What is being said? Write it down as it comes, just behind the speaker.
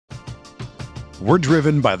We're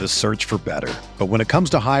driven by the search for better. But when it comes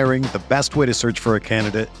to hiring, the best way to search for a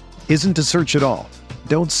candidate isn't to search at all.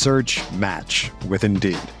 Don't search, match with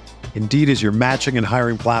Indeed. Indeed is your matching and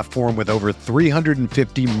hiring platform with over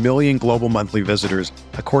 350 million global monthly visitors,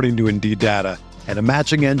 according to Indeed data, and a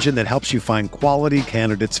matching engine that helps you find quality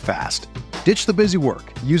candidates fast. Ditch the busy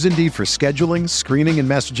work. Use Indeed for scheduling, screening, and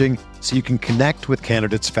messaging so you can connect with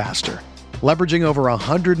candidates faster. Leveraging over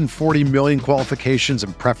 140 million qualifications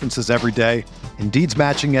and preferences every day, Indeed's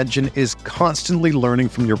matching engine is constantly learning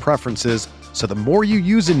from your preferences, so the more you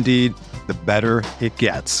use Indeed, the better it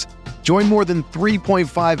gets. Join more than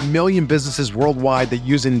 3.5 million businesses worldwide that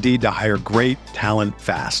use Indeed to hire great talent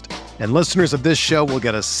fast. And listeners of this show will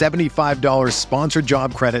get a $75 sponsored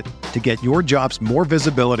job credit to get your jobs more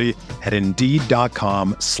visibility at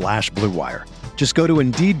Indeed.com/Blue Wire. Just go to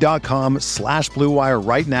Indeed.com/Blue Wire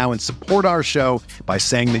right now and support our show by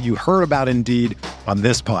saying that you heard about Indeed on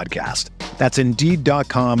this podcast. That's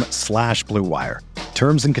Indeed.com/Blue Wire.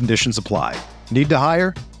 Terms and conditions apply. Need to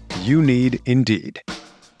hire? You need Indeed.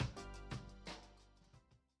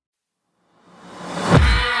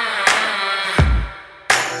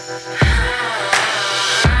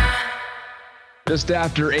 Just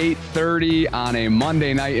after 8:30 on a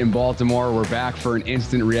Monday night in Baltimore, we're back for an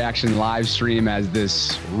instant reaction live stream as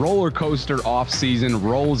this roller coaster offseason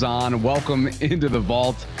rolls on. Welcome into the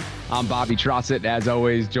vault. I'm Bobby Trossett, as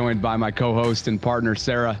always, joined by my co-host and partner,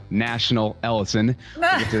 Sarah National Ellison.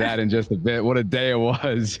 We'll get to that in just a bit. What a day it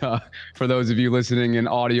was. For those of you listening in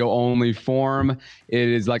audio-only form, it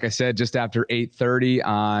is, like I said, just after 8:30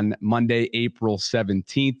 on Monday, April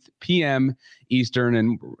 17th, p.m. Eastern.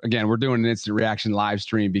 And again, we're doing an instant reaction live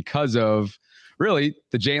stream because of really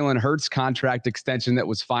the Jalen Hurts contract extension that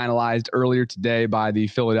was finalized earlier today by the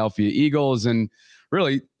Philadelphia Eagles. And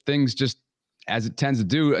really things just, as it tends to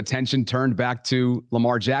do, attention turned back to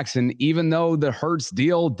Lamar Jackson, even though the Hurts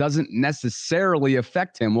deal doesn't necessarily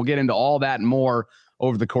affect him. We'll get into all that and more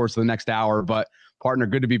over the course of the next hour. But partner,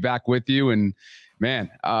 good to be back with you. And man,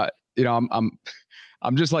 I'm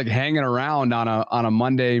just like hanging around on a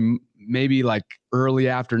Monday, maybe like early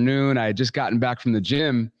afternoon. I had just gotten back from the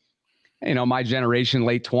gym. You know, my generation,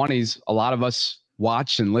 late 20s, a lot of us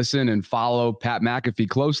watch and listen and follow Pat McAfee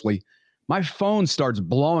closely. My phone starts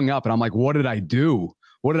blowing up and I'm like, what did I do?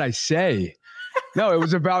 What did I say? No, it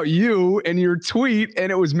was about you and your tweet,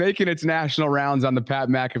 and it was making its national rounds on the Pat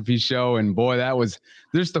McAfee show. And boy, that was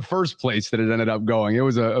just the first place that it ended up going. It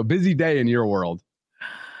was a busy day in your world.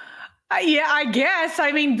 Yeah, I guess.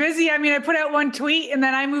 I mean, busy. I mean, I put out one tweet and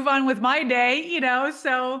then I move on with my day,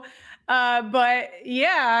 so but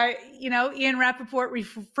yeah, Ian Rappaport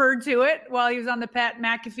referred to it while he was on the Pat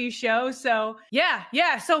McAfee show. So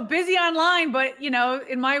yeah. So busy online, but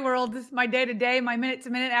in my world, this is my day to day, my minute to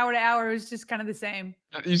minute, hour to hour is just kind of the same.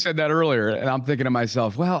 You said that earlier, and I'm thinking to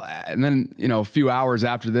myself, well, and then, a few hours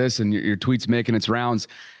after this and your tweet's making its rounds,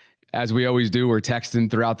 as we always do, we're texting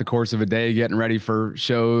throughout the course of a day, getting ready for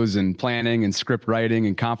shows and planning and script writing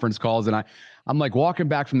and conference calls. And I'm like walking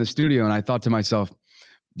back from the studio and I thought to myself,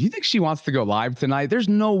 do you think she wants to go live tonight? There's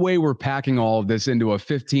no way we're packing all of this into a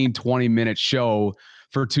 15, 20-minute show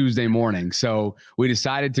for Tuesday morning. So we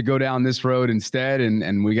decided to go down this road instead.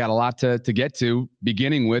 And we got a lot to get to,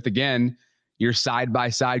 beginning with, again, your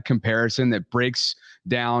side-by-side comparison that breaks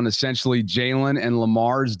down essentially Jalen and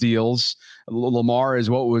Lamar's deals. Lamar is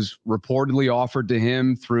what was reportedly offered to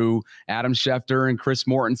him through Adam Schefter and Chris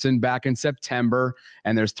Mortensen back in September.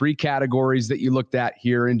 And there's three categories that you looked at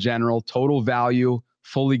here in general: total value,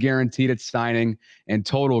 fully guaranteed at signing, and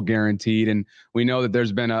total guaranteed. And we know that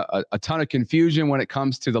there's been a ton of confusion when it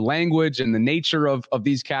comes to the language and the nature of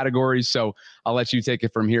these categories. So I'll let you take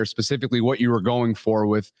it from here, specifically what you were going for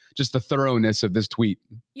with just the thoroughness of this tweet.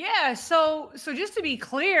 Yeah. So just to be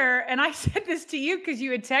clear, and I said this to you because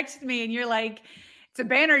you had texted me and you're like, it's a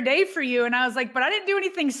banner day for you. And I was like, but I didn't do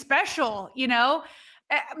anything special,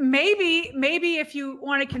 maybe if you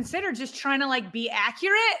want to consider just trying to like be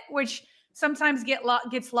accurate, which sometimes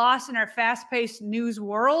gets lost in our fast-paced news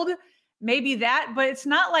world, maybe that, but it's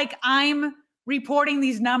not like I'm reporting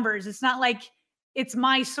these numbers. It's not like it's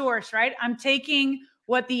my source, right? I'm taking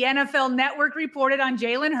what the NFL Network reported on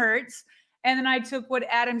Jalen Hurts, and then I took what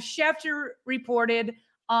Adam Schefter reported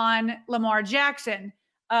on Lamar Jackson.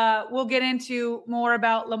 We'll get into more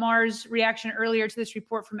about Lamar's reaction earlier to this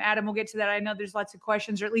report from Adam. We'll get to that. I know there's lots of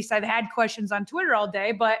questions, or at least I've had questions on Twitter all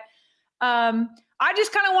day, but I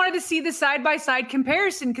just kind of wanted to see the side-by-side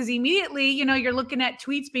comparison because immediately, you're looking at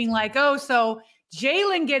tweets being like, oh, so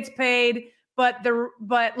Jalen gets paid, but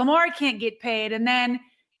Lamar can't get paid. And then,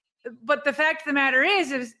 but the fact of the matter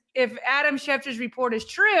is if Adam Schefter's report is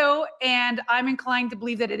true, and I'm inclined to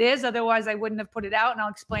believe that it is, otherwise I wouldn't have put it out, and I'll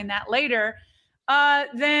explain that later,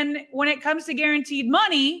 then when it comes to guaranteed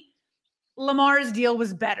money, Lamar's deal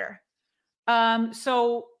was better.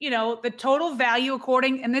 So, the total value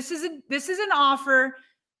and this is an offer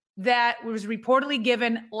that was reportedly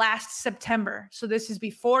given last September. So this is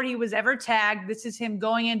before he was ever tagged. This is him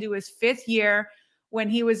going into his 5th year when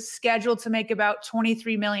he was scheduled to make about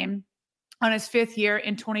 $23 million on his 5th year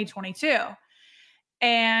in 2022.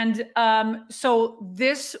 And so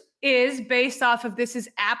this is based off of, this is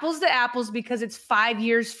apples to apples because it's 5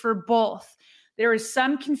 years for both. There is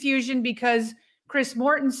some confusion because Chris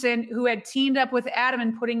Mortensen, who had teamed up with Adam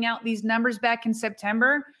and putting out these numbers back in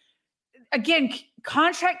September, again,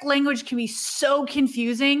 contract language can be so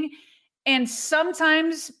confusing. And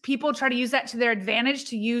sometimes people try to use that to their advantage,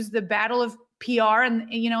 to use the battle of PR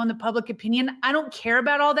and, in the public opinion. I don't care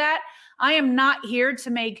about all that. I am not here to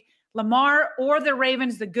make Lamar or the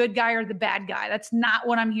Ravens the good guy or the bad guy. That's not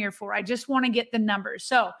what I'm here for. I just want to get the numbers.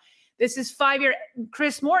 So this is 5 year.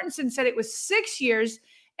 Chris Mortensen said it was 6 years.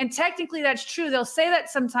 And technically that's true. They'll say that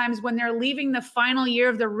sometimes when they're leaving the final year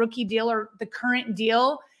of the rookie deal or the current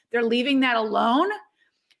deal, they're leaving that alone.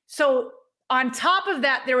 So on top of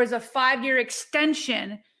that, there was a 5-year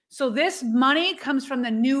extension. So this money comes from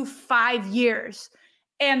the new 5 years.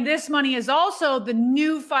 And this money is also the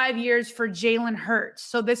new 5 years for Jalen Hurts.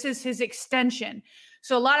 So this is his extension.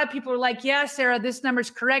 So a lot of people are like, yeah, Sarah, this number's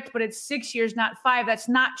correct, but it's 6 years, not 5. That's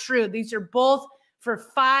not true. These are both for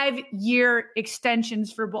 5-year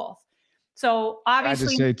extensions for both. So obviously, I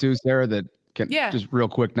just say too, Sarah, that just real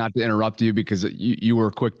quick, not to interrupt you, because you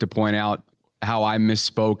were quick to point out how I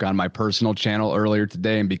misspoke on my personal channel earlier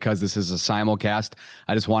today. And because this is a simulcast,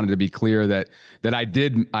 I just wanted to be clear that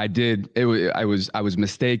I was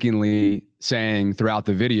mistakenly saying throughout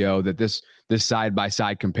the video that this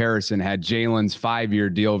side-by-side comparison had Jalen's 5-year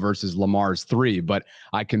deal versus Lamar's 3, but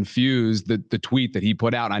I confused the tweet that he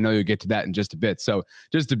put out. I know you'll get to that in just a bit. So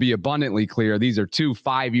just to be abundantly clear, these are 2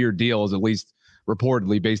 5-year deals, at least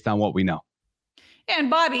reportedly, based on what we know.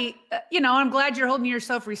 And Bobby, I'm glad you're holding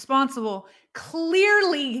yourself responsible.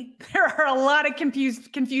 Clearly, there are a lot of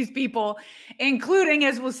confused people, including,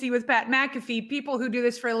 as we'll see with Pat McAfee, people who do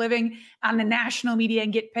this for a living on the national media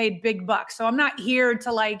and get paid big bucks. So I'm not here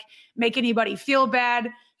to make anybody feel bad.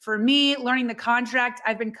 For me, learning the contract,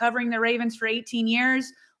 I've been covering the Ravens for 18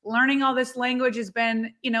 years. Learning all this language has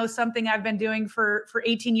been, something I've been doing for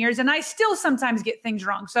 18 years. And I still sometimes get things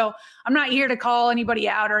wrong. So I'm not here to call anybody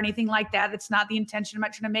out or anything like that. That's not the intention. I'm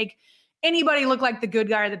not trying to make anybody look like the good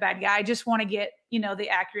guy or the bad guy. I just want to get, the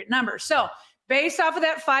accurate number. So based off of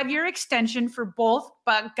that 5-year extension for both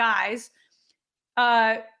guys,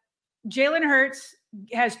 Jalen Hurts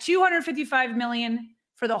has $255 million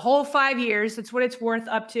for the whole 5 years. That's what it's worth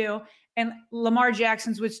up to. And Lamar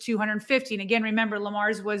Jackson's was $250. And again, remember,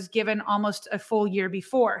 Lamar's was given almost a full year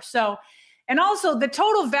before. So, and also the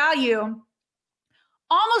total value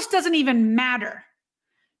almost doesn't even matter,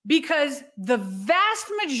 because the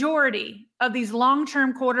vast majority of these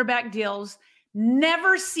long-term quarterback deals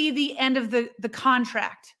never see the end of the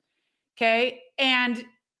contract. Okay. And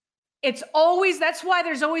that's why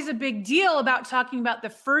there's always a big deal about talking about the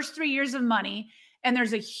first 3 years of money. And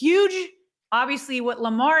there's a huge, obviously, what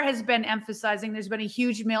Lamar has been emphasizing, there's been a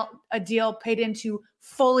huge deal paid into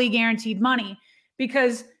fully guaranteed money,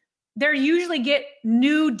 because they usually get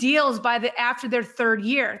new deals after their 3rd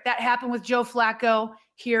year. That happened with Joe Flacco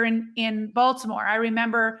here in Baltimore. I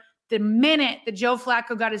remember the minute that Joe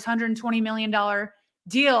Flacco got his $120 million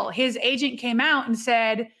deal, his agent came out and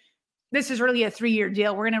said, this is really a 3-year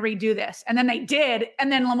deal. We're going to redo this. And then they did.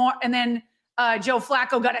 And then Joe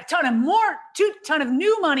Flacco got a ton of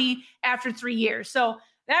new money after 3 years. So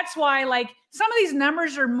that's why some of these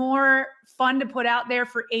numbers are more fun to put out there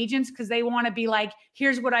for agents, because they want to be like,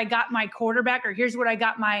 here's what I got my quarterback, or here's what I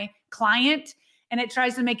got my client. And it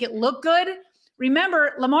tries to make it look good.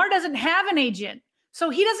 Remember, Lamar doesn't have an agent, so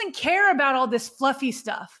he doesn't care about all this fluffy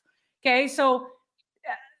stuff. Okay. So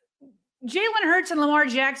Jalen Hurts and Lamar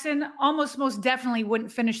Jackson most definitely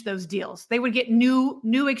wouldn't finish those deals. They would get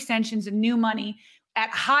new extensions and new money at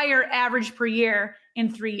higher average per year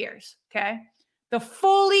in 3 years. Okay. The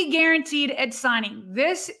fully guaranteed at signing.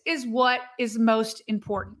 This is what is most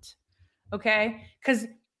important. Okay.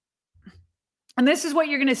 And this is what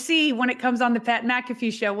you're going to see when it comes on the Pat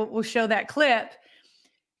McAfee show. We'll show that clip.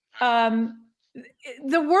 The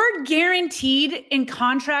word guaranteed in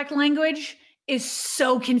contract language is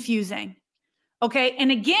so confusing. Okay.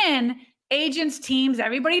 And again, agents, teams,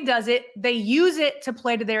 everybody does it. They use it to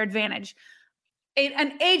play to their advantage.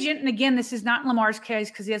 an agent, and again, this is not in Lamar's case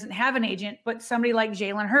because he doesn't have an agent, but somebody like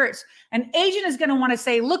Jalen Hurts, an agent is going to want to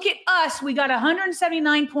say, look at us, we got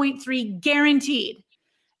 179.3 guaranteed.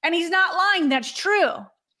 And he's not lying, that's true.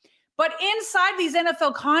 But inside these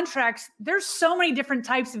NFL contracts, there's so many different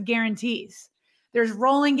types of guarantees. There's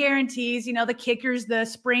rolling guarantees, the kickers, the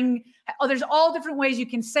spring, there's all different ways you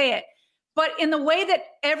can say it. But in the way that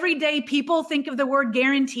everyday people think of the word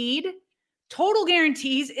guaranteed, total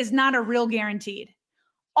guarantees is not a real guaranteed.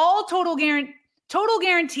 All total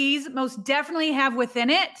guarantees most definitely have within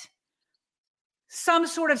it some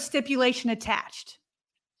sort of stipulation attached.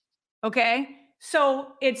 Okay?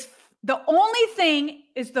 So it's the only thing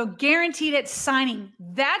is the guaranteed at signing.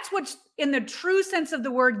 That's what's in the true sense of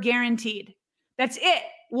the word guaranteed. That's it.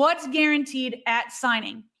 What's guaranteed at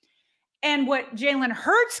signing. And what Jalen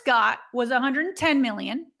Hurts got was $110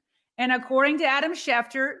 million. And according to Adam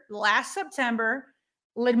Schefter, last September,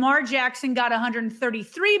 Lamar Jackson got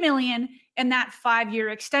 $133 million in that 5-year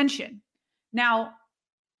extension. Now,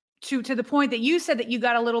 to the point that you said that you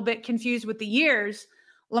got a little bit confused with the years,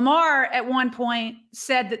 Lamar at one point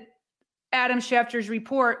said that Adam Schefter's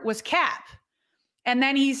report was cap. And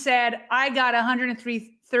then he said, I got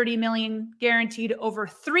 $130 million guaranteed over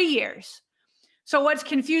 3 years. So what's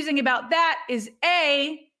confusing about that is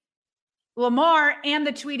Lamar and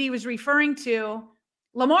the tweet he was referring to,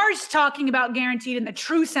 Lamar's talking about guaranteed in the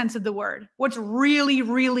true sense of the word, what's really,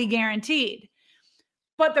 really guaranteed.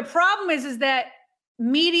 But the problem is that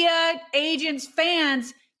media, agents,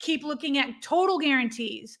 fans keep looking at total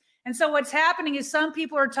guarantees. And so what's happening is some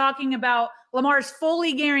people are talking about Lamar's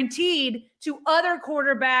fully guaranteed to other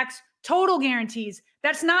quarterbacks, total guarantees.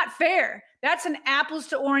 That's not fair. That's an apples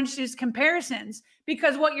to oranges comparisons,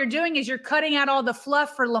 because what you're doing is you're cutting out all the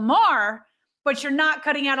fluff for Lamar, but you're not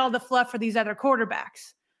cutting out all the fluff for these other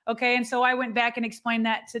quarterbacks. Okay. And so I went back and explained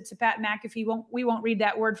that to Pat McAfee. We won't read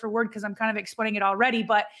that word for word because I'm kind of explaining it already.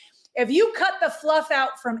 But if you cut the fluff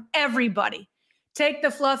out from everybody, take the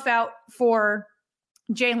fluff out for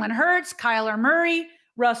Jalen Hurts, Kyler Murray,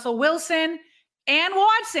 Russell Wilson, and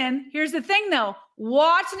Watson. Here's the thing though.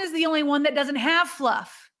 Watson is the only one that doesn't have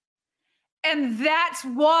fluff. And that's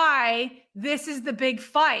why this is the big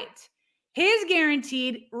fight. His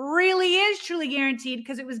guaranteed really is truly guaranteed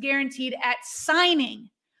because it was guaranteed at signing.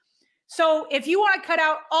 So if you want to cut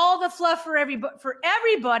out all the fluff for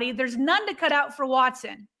everybody, there's none to cut out for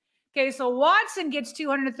Watson. Okay, so Watson gets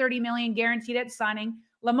 $230 million guaranteed at signing.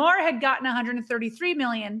 Lamar had gotten $133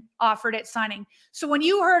 million offered at signing. So when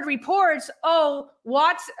you heard reports,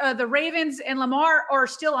 the Ravens and Lamar are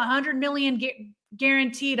still $100 million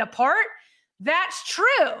guaranteed apart, that's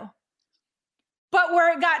true. But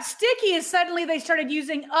where it got sticky is suddenly they started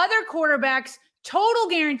using other quarterbacks' total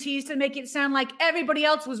guarantees to make it sound like everybody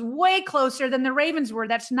else was way closer than the Ravens were.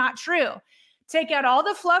 That's not true. Take out all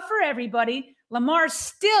the fluff for everybody. Lamar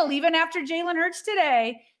still, even after Jalen Hurts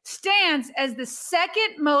today, stands as the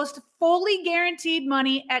second most fully guaranteed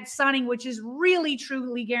money at signing, which is really,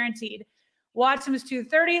 truly guaranteed. Watson was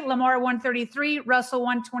 $230, Lamar $133, Russell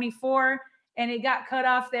 $124, and it got cut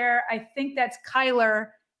off there. I think that's Kyler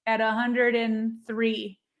at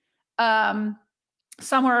 $103,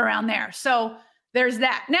 somewhere around there. So there's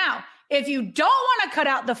that. Now, if you don't want to cut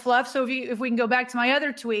out the fluff, so if we can go back to my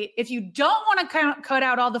other tweet, if you don't want to cut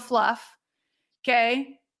out all the fluff,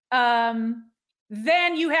 okay,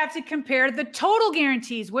 then you have to compare the total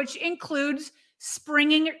guarantees, which includes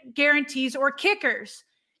springing guarantees or kickers.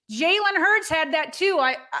 Jalen Hurts had that too.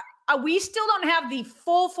 We still don't have the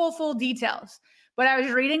full details, but I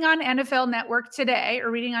was reading on NFL Network today,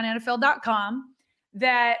 or reading on NFL.com,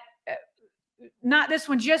 that not this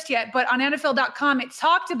one just yet, but on NFL.com, it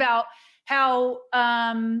talked about how,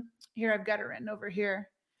 here, I've got it written over here.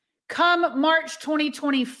 Come March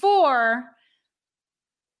 2024,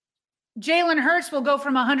 Jalen Hurts will go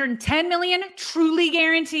from $110 million truly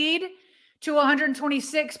guaranteed to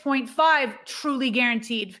 $126.5 truly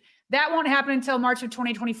guaranteed. That won't happen until March of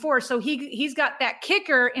 2024. So he's got that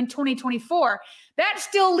kicker in 2024. That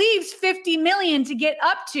still leaves $50 million to get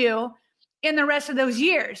up to in the rest of those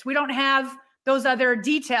years. We don't have those other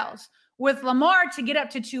details. With Lamar, to get up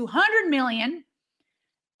to $200 million,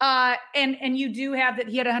 and you do have that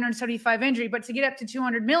he had 175 injury, but to get up to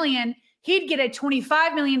 $200 million, he'd get a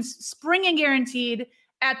 $25 million springing guaranteed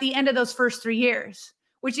at the end of those first 3 years,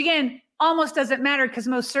 which again, almost doesn't matter because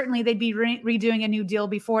most certainly they'd be redoing a new deal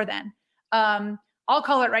before then. I'll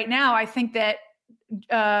call it right now. I think that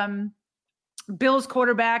Bills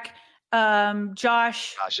quarterback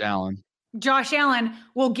Josh Allen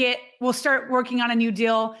will start working on a new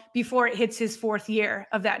deal before it hits his 4th year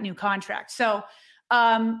of that new contract. So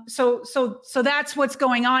that's what's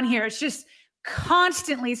going on here. It's just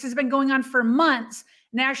constantly, this has been going on for months,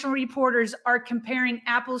 national reporters are comparing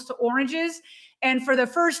apples to oranges. And for the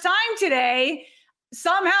first time today,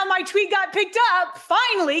 somehow my tweet got picked up,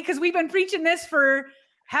 finally, because we've been preaching this for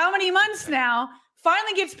how many months now,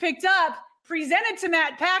 finally gets picked up, presented to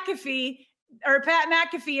Pat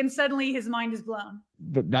McAfee, and suddenly his mind is blown.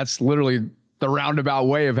 That's literally the roundabout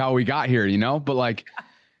way of how we got here, But like,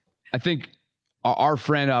 I think our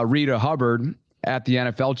friend Rita Hubbard at the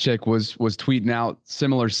NFL Chick was tweeting out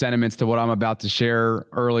similar sentiments to what I'm about to share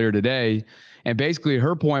earlier today. And basically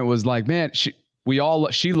her point was like, man, she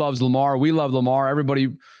loves Lamar. We love Lamar.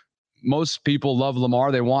 Most people love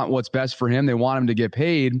Lamar. They want what's best for him. They want him to get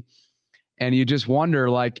paid. And you just wonder,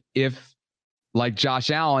 like, if, like Josh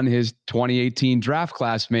Allen, his 2018 draft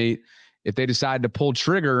classmate, if they decided to pull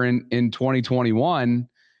trigger in 2021,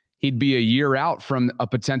 he'd be a year out from a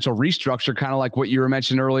potential restructure, kind of like what you were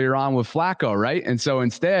mentioning earlier on with Flacco, right? And so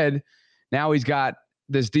instead, now he's got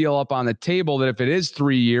this deal up on the table that if it is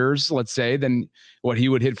 3 years, let's say, then what he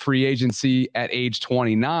would hit free agency at age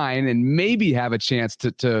 29 and maybe have a chance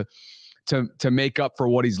to make up for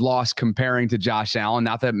what he's lost comparing to Josh Allen.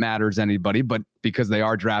 Not that it matters anybody, but because they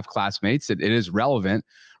are draft classmates, it is relevant,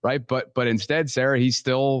 right? But instead, Sarah, he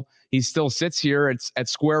still sits here at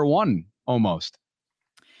square one almost.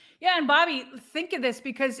 Yeah, and Bobby, think of this,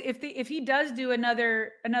 because if he does do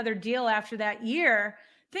another deal after that year,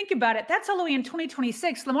 think about it. That's all the way in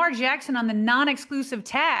 2026. Lamar Jackson on the non-exclusive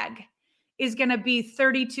tag is going to be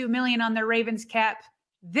 $32 million on the Ravens cap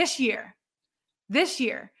this year.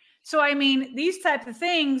 So, I mean, these types of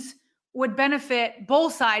things would benefit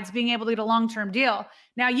both sides being able to get a long-term deal.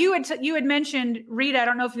 Now, you had mentioned Rita. I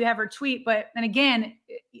don't know if you have her tweet, and again,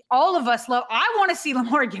 all of us I want to see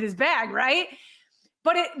Lamar get his bag, right?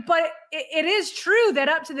 But it is true that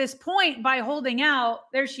up to this point, by holding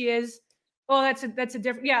out, there she is. Well, that's a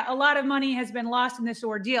different, a lot of money has been lost in this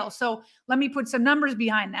ordeal. So let me put some numbers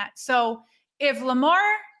behind that. So if Lamar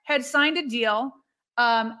had signed a deal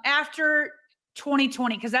after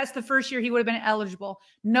 2020, because that's the first year he would have been eligible,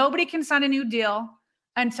 nobody can sign a new deal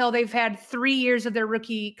until they've had 3 years of their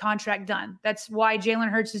rookie contract done. That's why Jalen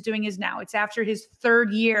Hurts is doing his now. It's after his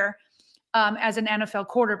third year as an NFL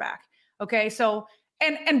quarterback. Okay, so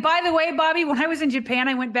and by the way, Bobby, when I was in Japan,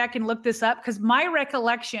 I went back and looked this up because my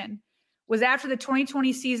recollection was after the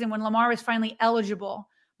 2020 season when Lamar was finally eligible.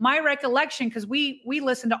 My recollection, because we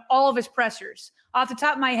listened to all of his pressers. Off the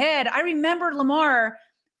top of my head, I remember Lamar,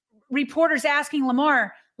 reporters asking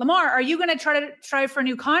Lamar, are you going to try for a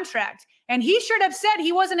new contract? And he straight up said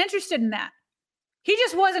he wasn't interested in that. He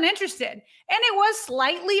just wasn't interested. And it was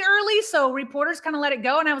slightly early, so reporters kind of let it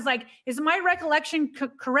go. And I was like, is my recollection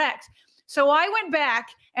correct? So I went back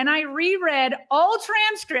and I reread all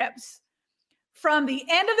transcripts from the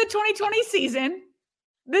end of the 2020 season.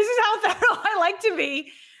 This is how thorough I like to be.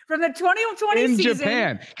 From the 2020 season. In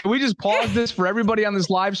Japan. Can we just pause this for everybody on this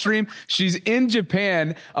live stream? She's in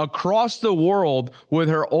Japan across the world with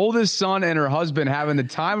her oldest son and her husband having the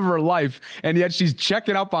time of her life. And yet she's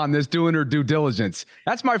checking up on this, doing her due diligence.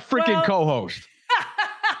 That's my freaking co-host.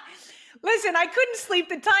 Listen, I couldn't sleep.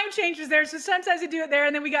 The time change was there. So sometimes I do it there.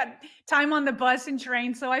 And then we got time on the bus and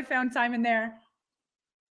train. So I found time in there.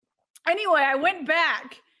 Anyway, I went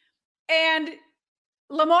back and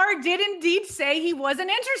Lamar did indeed say he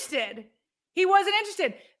wasn't interested. He wasn't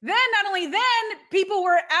interested. Then, not only then, people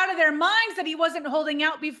were out of their minds that he wasn't holding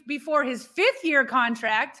out before his 5th year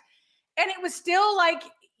contract. And it was still like,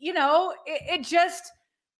 it just,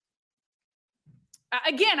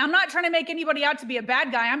 again, I'm not trying to make anybody out to be a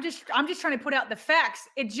bad guy. I'm just trying to put out the facts.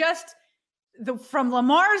 From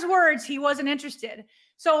Lamar's words, he wasn't interested.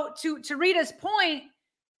 So to Rita's point,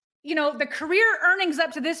 the career earnings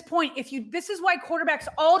up to this point, this is why quarterbacks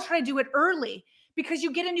all try to do it early, because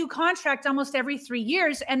you get a new contract almost every 3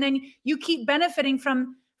 years. And then you keep benefiting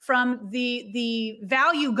from the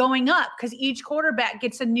value going up because each quarterback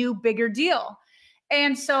gets a new bigger deal.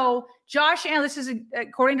 And so Josh Allen, this is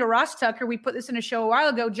according to Ross Tucker, we put this in a show a while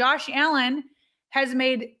ago. Josh Allen has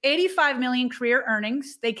made $85 million career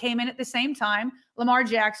earnings. They came in at the same time. Lamar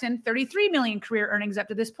Jackson, $33 million career earnings up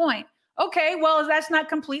to this point. Okay, well, that's not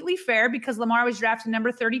completely fair because Lamar was drafted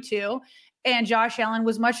number 32 and Josh Allen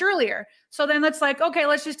was much earlier. So then let's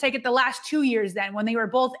just take it the last 2 years then when they were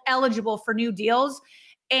both eligible for new deals.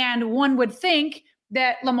 And one would think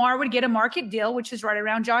that Lamar would get a market deal, which is right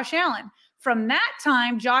around Josh Allen. From that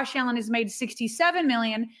time, Josh Allen has made $67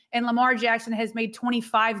 million and Lamar Jackson has made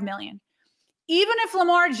 $25 million. Even if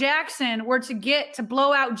Lamar Jackson were to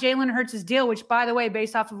blow out Jalen Hurts' deal, which, by the way,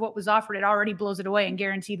 based off of what was offered, it already blows it away in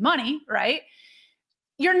guaranteed money, right?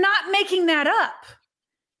 You're not making that up.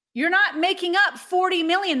 You're not making up $40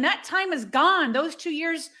 million. That time is gone. Those 2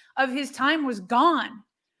 years of his time was gone.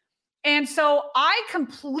 And so I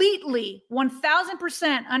completely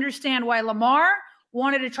 1000% understand why Lamar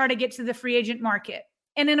wanted to try to get to the free agent market.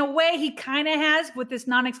 And in a way, he kind of has with this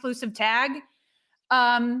non-exclusive tag.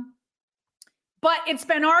 But it's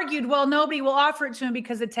been argued, well, nobody will offer it to him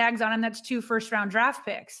because the tag's on him. That's 2 first-round draft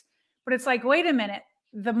picks. But it's like, wait a minute.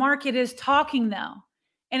 The market is talking, though.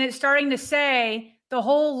 And it's starting to say, the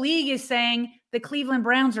whole league is saying the Cleveland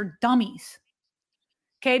Browns are dummies.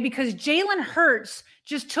 Okay, because Jalen Hurts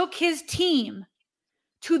just took his team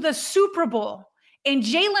to the Super Bowl, and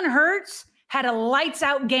Jalen Hurts had a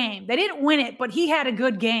lights-out game. They didn't win it, but he had a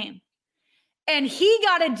good game. And he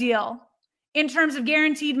got a deal in terms of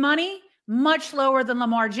guaranteed money much lower than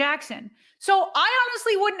Lamar Jackson. So I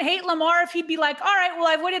honestly wouldn't hate Lamar if he'd be like, all right, well,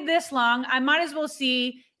 I've waited this long. I might as well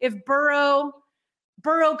see if Burrow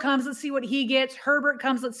comes, let's see what he gets. Herbert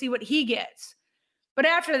comes, let's see what he gets. But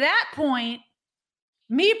after that point,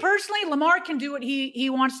 me personally, Lamar can do what he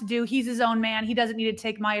wants to do. He's his own man. He doesn't need to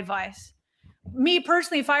take my advice. Me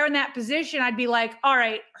personally, if I were in that position, I'd be like, all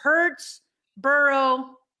right, Hurts,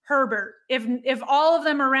 Burrow, Herbert. If all of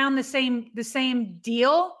them are around the same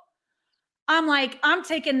deal, I'm like, I'm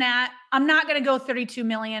taking that. I'm not going to go $32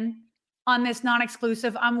 million on this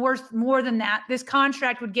non-exclusive. I'm worth more than that. This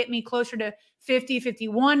contract would get me closer to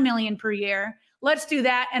 $51 million per year. Let's do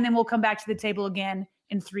that, and then we'll come back to the table again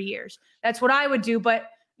in 3 years. That's what I would do. But,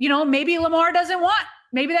 maybe Lamar doesn't want.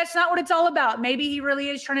 Maybe that's not what it's all about. Maybe he really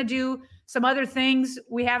is trying to do some other things.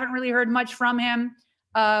 We haven't really heard much from him.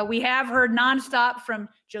 We have heard nonstop from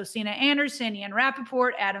Josina Anderson, Ian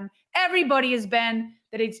Rappaport, Adam. Everybody has been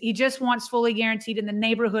that he just wants fully guaranteed in the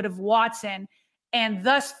neighborhood of Watson. And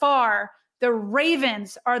thus far, the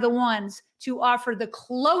Ravens are the ones to offer the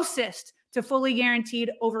closest to fully guaranteed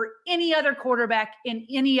over any other quarterback in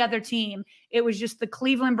any other team. It was just the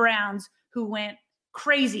Cleveland Browns who went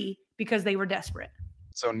crazy because they were desperate.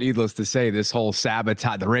 So needless to say, this whole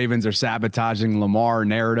the Ravens are sabotaging Lamar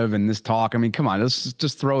narrative and this talk. I mean, come on, let's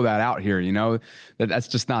just throw that out here. That's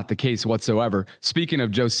just not the case whatsoever. Speaking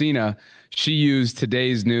of Josina, she used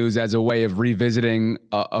today's news as a way of revisiting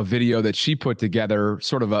a video that she put together,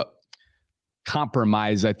 sort of a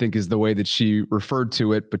compromise, I think is the way that she referred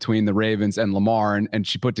to it, between the Ravens and Lamar. And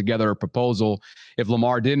she put together a proposal. If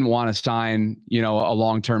Lamar didn't want to sign, a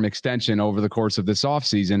long-term extension over the course of this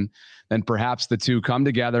offseason, then perhaps the two come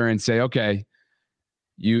together and say, okay,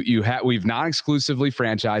 we've not exclusively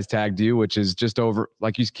franchise tagged you, which is just over,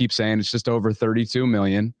 like you keep saying, it's just over $32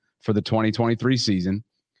 million for the 2023 season.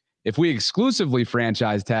 If we exclusively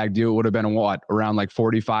franchise tagged you, it would have been around like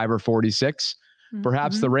 45 or 46.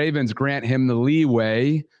 Perhaps the Ravens grant him the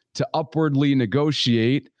leeway to upwardly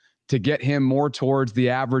negotiate to get him more towards the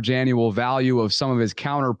average annual value of some of his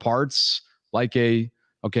counterparts, like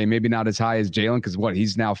maybe not as high as Jalen, because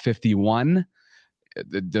he's now 51.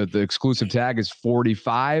 The exclusive tag is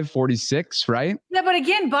 45, 46, right? Yeah, but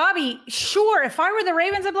again, Bobby, sure, if I were the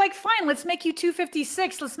Ravens, I'd be like, fine, let's make you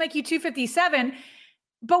 256, let's make you 257.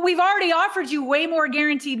 But we've already offered you way more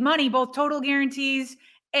guaranteed money, both total guarantees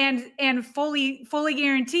and fully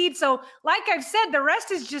guaranteed. So like I've said, the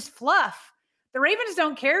rest is just fluff. The Ravens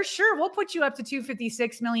don't care. Sure, we'll put you up to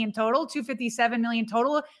 256 million total, 257 million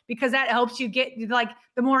total, because that helps you get like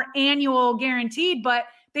the more annual guaranteed, but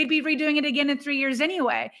they'd be redoing it again in 3 years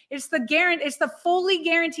anyway. It's the fully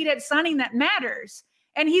guaranteed at signing that matters.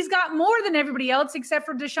 And he's got more than everybody else except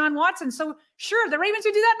for Deshaun Watson. So sure, the Ravens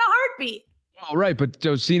would do that in a heartbeat. Well, right, but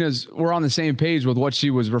we're on the same page with what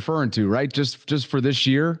she was referring to, right? Just for this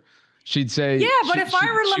year, she'd say. Yeah, but if I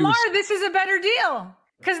were Lamar, this is a better deal,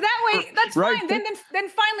 because that way, that's right. Fine.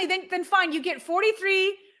 Then fine, you get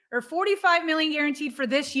 43 or 45 million guaranteed for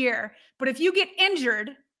this year. But if you get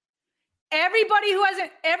injured,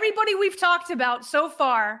 everybody we've talked about so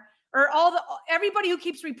far, or everybody who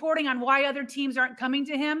keeps reporting on why other teams aren't coming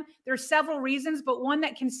to him, there's several reasons, but one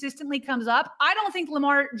that consistently comes up, I don't think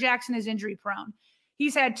Lamar Jackson is injury prone.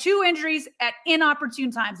 He's had 2 injuries at inopportune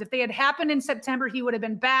times. If they had happened in September, he would have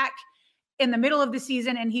been back in the middle of the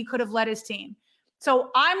season and he could have led his team. So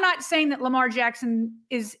I'm not saying that Lamar Jackson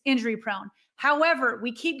is injury prone. However,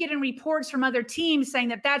 we keep getting reports from other teams saying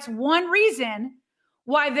that that's one reason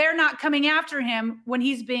why they're not coming after him when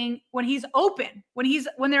he's open,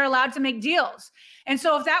 when they're allowed to make deals. And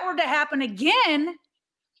so if that were to happen again,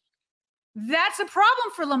 that's a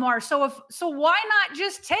problem for Lamar. So why not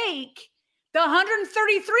just take the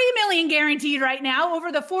 133 million guaranteed right now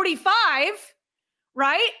over the 45,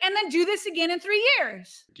 right? And then do this again in 3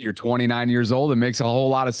 years. You're 29 years old. It makes a whole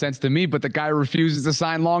lot of sense to me, but the guy refuses to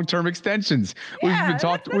sign long-term extensions. Yeah, We've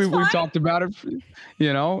talked about it,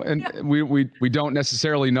 and we don't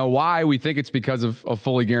necessarily know why. We think it's because of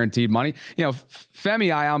fully guaranteed money. Femi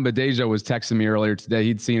Ayambadejo was texting me earlier today.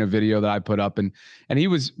 He'd seen a video that I put up, and he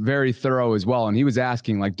was very thorough as well. And he was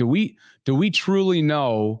asking, like, do we truly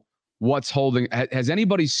know what's holding? Has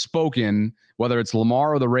anybody spoken, whether it's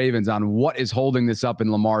Lamar or the Ravens, on what is holding this up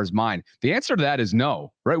in Lamar's mind? The answer to that is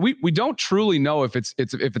no, right? We don't truly know if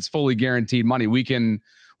it's fully guaranteed money. We can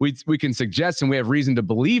suggest, and we have reason to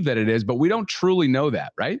believe that it is, but we don't truly know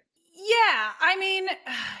that, right? Yeah, I mean,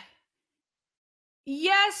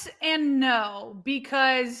 yes and no,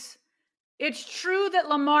 because it's true that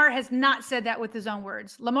Lamar has not said that with his own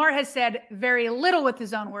words. Lamar has said very little with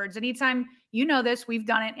his own words. Anytime, we've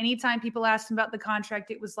done it. Anytime people asked him about the contract,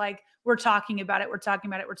 it was like, we're talking about it. We're talking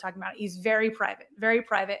about it. We're talking about it. He's very private, very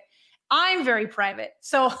private. I'm very private.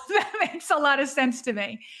 So that makes a lot of sense to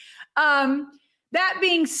me. That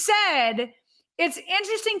being said, it's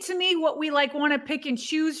interesting to me what we want to pick and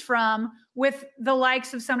choose from with the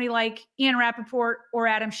likes of somebody like Ian Rappaport or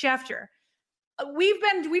Adam Schefter. We've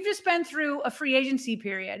just been through a free agency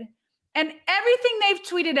period, and everything they've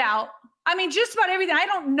tweeted out, I mean, just about everything. I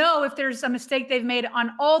don't know if there's a mistake they've made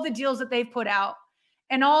on all the deals that they've put out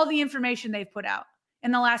and all the information they've put out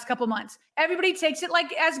in the last couple months. Everybody takes it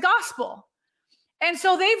as gospel. And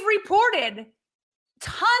so they've reported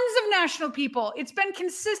tons of national people. It's been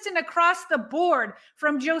consistent across the board,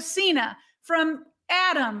 from Josina, from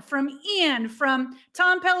Adam, from Ian, from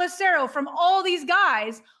Tom Pelissero, from all these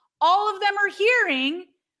guys. All of them are hearing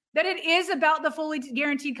that it is about the fully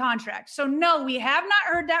guaranteed contract. So no, we have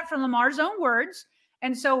not heard that from Lamar's own words.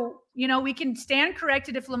 And so, we can stand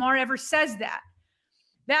corrected if Lamar ever says that.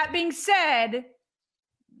 That being said,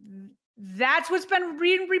 that's what's been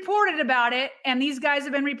reported about it. And these guys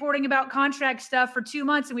have been reporting about contract stuff for 2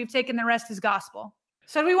 months, and we've taken the rest as gospel.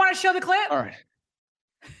 So do we want to show the clip? All right.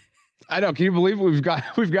 I know. Can you believe we've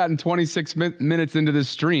gotten 26 minutes into this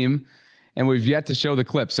stream, and we've yet to show the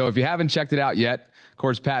clip? So if you haven't checked it out yet, of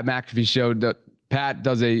course, Pat McAfee showed. Pat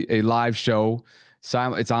does a live show.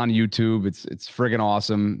 It's on YouTube. It's friggin'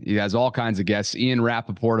 awesome. He has all kinds of guests. Ian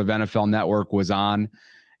Rappaport of NFL Network was on.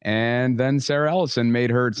 And then Sarah Ellison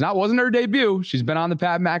made wasn't her debut. She's been on the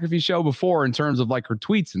Pat McAfee show before in terms of her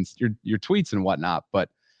tweets and your tweets and whatnot. But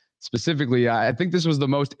specifically, I think this was the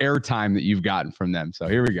most airtime that you've gotten from them. So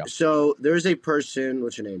here we go. So there's a person,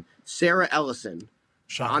 what's her name? Sarah Ellison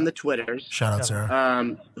on the Twitters. Shout out,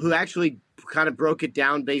 Sarah. Who actually kind of broke it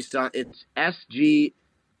down based on it's SG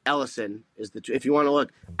Ellison if you want to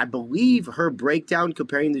look. I believe her breakdown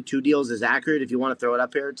comparing the two deals is accurate. If you want to throw it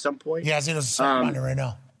up here at some point. Yeah, it's on it right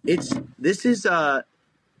now. I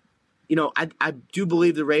do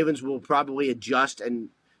believe the Ravens will probably adjust and,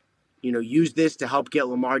 use this to help get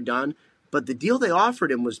Lamar done. But the deal they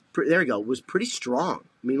offered him was pretty strong.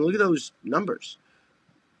 I mean, look at those numbers,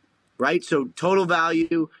 right? So total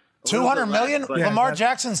value, $200 million. Lamar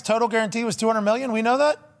Jackson's total guarantee was $200 million. We know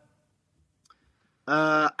that.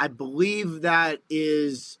 I believe that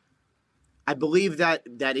includes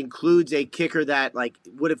a kicker that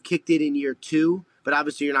would have kicked it in year 2, but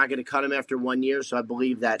obviously you're not going to cut him after 1 year. So I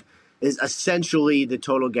believe that is essentially the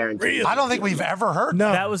total guarantee. Really? I don't think we've ever heard.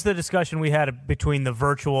 No, that was the discussion we had between the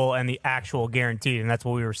virtual and the actual guaranteed, and that's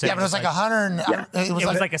what we were saying. Yeah, but it was like 100. Yeah. It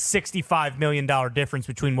was like a $65 million difference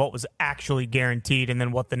between what was actually guaranteed and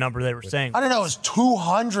then what the number they were saying. I don't know. It was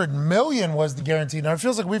 $200 million was the guaranteed. Now it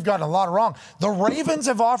feels like we've gotten a lot wrong. The Ravens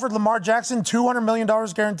have offered Lamar Jackson $200 million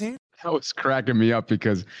guaranteed. That was cracking me up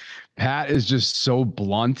because Pat is just so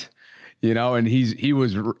blunt. And he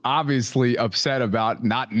was obviously upset about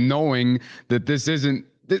not knowing that this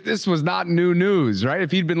was not new news, right?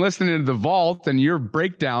 If he'd been listening to the Vault and your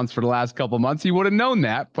breakdowns for the last couple of months, he would have known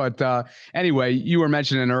that. But anyway, you were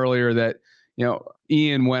mentioning earlier that,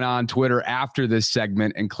 Ian went on Twitter after this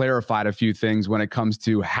segment and clarified a few things when it comes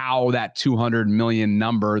to how that 200 million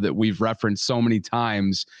number that we've referenced so many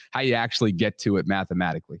times, how you actually get to it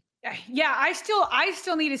mathematically. Yeah, I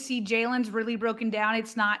still need to see Jalen's really broken down.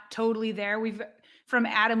 It's not totally there. From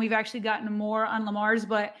Adam, we've actually gotten more on Lamar's,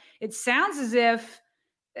 but it sounds as if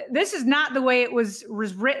this is not the way it was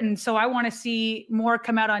written. So I want to see more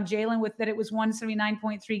come out on Jalen with that it was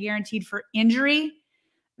 179.3 guaranteed for injury.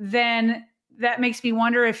 Then that makes me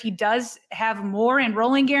wonder if he does have more in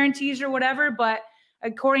rolling guarantees or whatever. But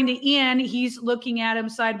according to Ian, he's looking at him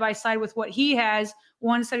side by side with what he has.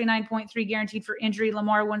 179.3 guaranteed for injury,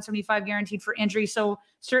 Lamar 175 guaranteed for injury. So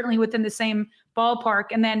certainly within the same ballpark.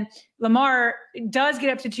 And then Lamar does get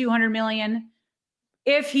up to 200 million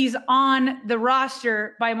if he's on the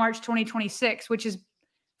roster by March 2026, which is,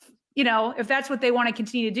 if that's what they want to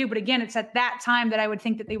continue to do. But again, it's at that time that I would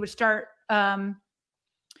think that they would start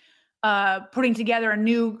putting together a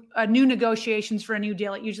new negotiations for a new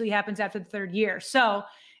deal. It usually happens after the third year. So,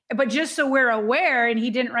 but just so we're aware, and he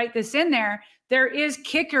didn't write this in there is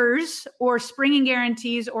kickers or springing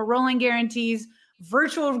guarantees or rolling guarantees,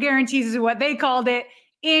 virtual guarantees is what they called it,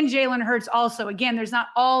 in Jalen Hurts also. Again, there's not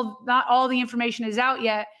all the information is out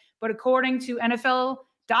yet, but according to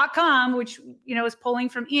NFL.com, which, is pulling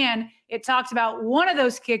from Ian, it talks about one of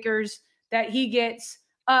those kickers that he gets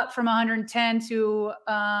up from 110 to,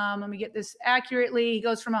 let me get this accurately. He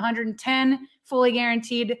goes from 110 fully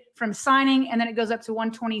guaranteed from signing, and then it goes up to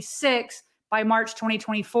 126 by March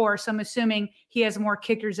 2024. So I'm assuming he has more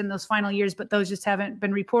kickers in those final years, but those just haven't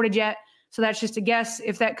been reported yet. So that's just a guess.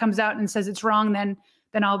 If that comes out and says it's wrong, then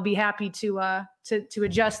I'll be happy to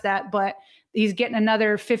adjust that. But he's getting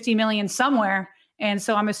another $50 million somewhere, and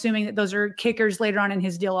so I'm assuming that those are kickers later on in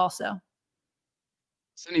his deal also.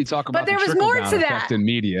 Then you talk about there the was more trickle-down to effect that in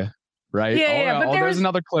media, right? But there's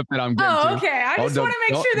another clip that I'm getting to. Okay. I just want to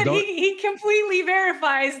make sure that he completely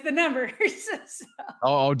verifies the numbers.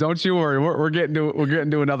 Don't you worry. We're getting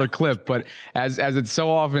to another clip. But as it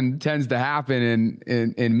so often tends to happen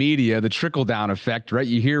in media, the trickle-down effect, right?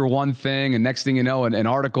 You hear one thing, and next thing you know, an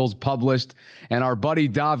article's published, and our buddy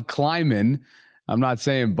Dov Kleiman, I'm not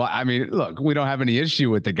saying, but I mean, look, we don't have any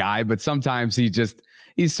issue with the guy, but sometimes he's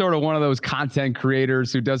sort of one of those content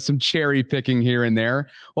creators who does some cherry picking here and there.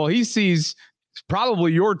 Well, he sees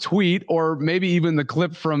probably your tweet or maybe even the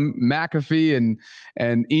clip from McAfee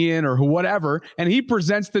and Ian or whatever, and he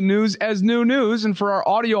presents the news as new news. And for our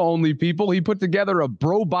audio only people, he put together a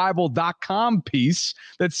brobible.com piece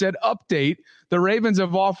that said, update, the Ravens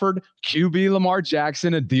have offered QB Lamar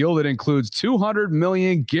Jackson a deal that includes $200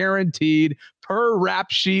 million guaranteed per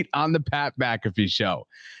rap sheet on the Pat McAfee show.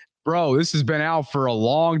 Bro, this has been out for a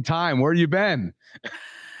long time. Where you been?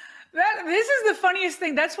 This is the funniest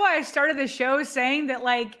thing. That's why I started the show saying that,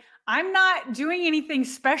 I'm not doing anything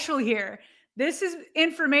special here. This is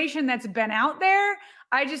information that's been out there.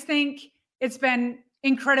 I just think it's been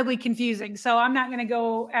incredibly confusing. So I'm not going to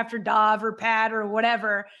go after Dov or Pat or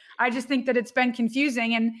whatever. I just think that it's been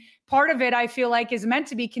confusing. And part of it, I feel like, is meant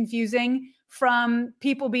to be confusing from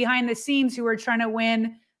people behind the scenes who are trying to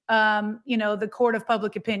win the court of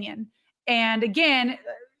public opinion. And again,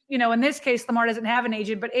 in this case, Lamar doesn't have an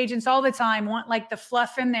agent, but agents all the time want the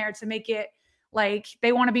fluff in there to make it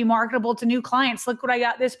they want to be marketable to new clients. Look what I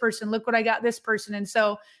got this person. Look what I got this person. And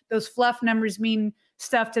so those fluff numbers mean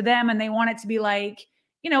stuff to them, and they want it to be what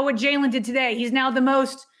Jalen did today. He's now the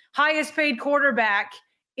most highest paid quarterback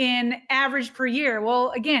in average per year.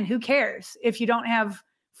 Well, again, who cares if you don't have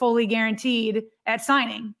fully guaranteed at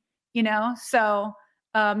signing, so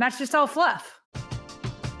that's just all fluff.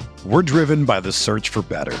 We're driven by the search for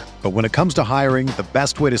better. But when it comes to hiring, the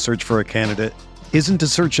best way to search for a candidate isn't to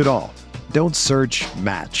search at all. Don't search,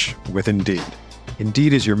 match with Indeed.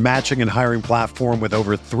 Indeed is your matching and hiring platform with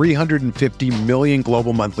over 350 million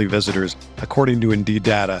global monthly visitors, according to Indeed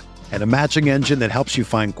data, and a matching engine that helps you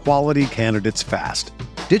find quality candidates fast.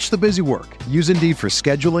 Ditch the busy work. Use Indeed for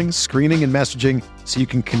scheduling, screening, and messaging so you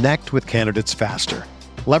can connect with candidates faster.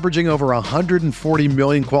 Leveraging over 140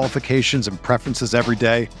 million qualifications and preferences every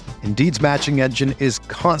day, Indeed's matching engine is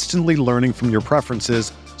constantly learning from your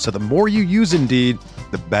preferences, so the more you use Indeed,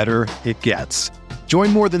 the better it gets.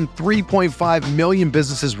 Join more than 3.5 million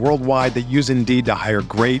businesses worldwide that use Indeed to hire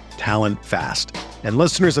great talent fast. And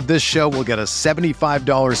listeners of this show will get a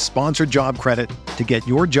 $75 sponsored job credit to get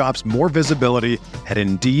your jobs more visibility at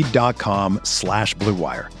Indeed.com/Blue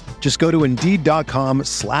Wire. Just go to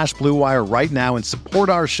Indeed.com/Blue Wire right now and support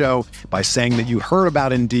our show by saying that you heard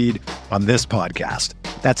about Indeed on this podcast.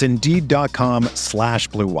 That's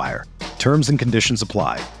Indeed.com/Blue Wire. Terms and conditions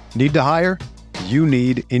apply. Need to hire? You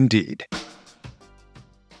need Indeed.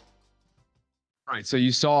 All right, so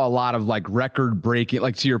you saw a lot of record-breaking,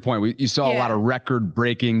 to your point, you saw a lot of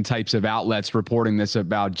record-breaking types of outlets reporting this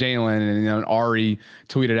about Jalen, and Ari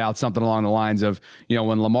tweeted out something along the lines of,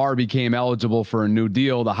 when Lamar became eligible for a new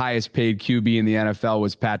deal, the highest-paid QB in the NFL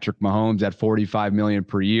was Patrick Mahomes at $45 million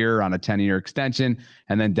per year on a 10-year extension,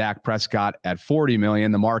 and then Dak Prescott at $40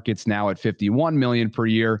 million. The market's now at $51 million per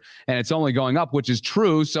year, and it's only going up, which is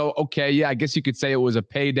true. So, okay, yeah, I guess you could say it was a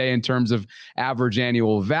payday in terms of average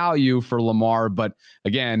annual value for Lamar. But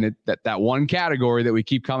again, that one category that we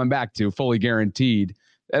keep coming back to, fully guaranteed,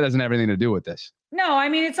 that doesn't have anything to do with this. No, I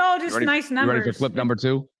mean, it's all just nice numbers. You ready for clip number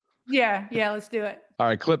 2? Yeah, let's do it. All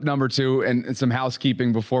right, clip number 2 and some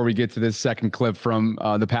housekeeping before we get to this second clip from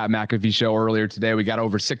the Pat McAfee show earlier today. We got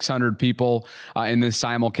over 600 people in this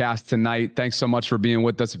simulcast tonight. Thanks so much for being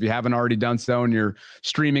with us. If you haven't already done so and you're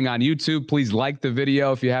streaming on YouTube, please like the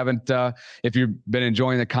video if you haven't, if you've been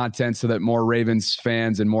enjoying the content so that more Ravens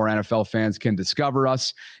fans and more NFL fans can discover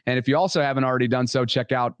us. And if you also haven't already done so,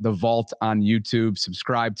 check out The Vault on YouTube.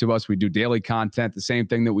 Subscribe to us. We do daily content, the same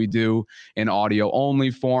thing that we do in audio only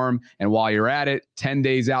form. And while you're at it, 10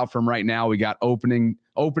 days out from right now, we got opening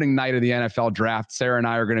night of the NFL draft. Sarah and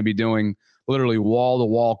I are going to be doing literally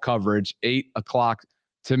wall-to-wall coverage, 8 o'clock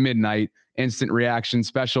to midnight, instant reaction,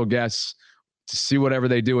 special guests to see whatever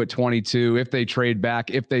they do at 22, if they trade back,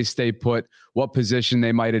 if they stay put, what position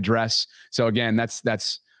they might address. So again, that's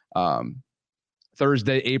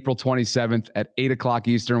Thursday, April 27th at 8 o'clock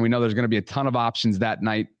Eastern. We know there's going to be a ton of options that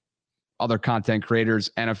night, other content creators,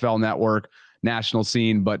 NFL Network, national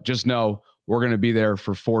scene, but just know we're going to be there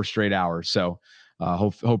for 4 straight hours. So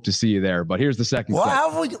hope to see you there. But here's the second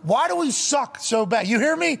clip. Why do we suck so bad? You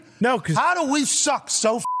hear me? No, because how do we suck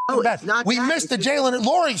so bad? We missed the Jalen.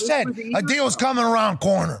 Lori said a deal's coming around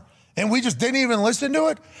corner, and we just didn't even listen to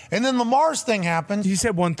it. And then Lamar's thing happened. He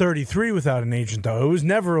said 133 without an agent, though. It was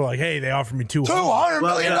never like, hey, they offered me $200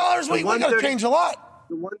 million. We got to change a lot.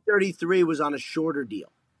 The 133 was on a shorter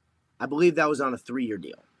deal. I believe that was on a 3-year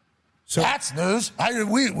deal. So that's news.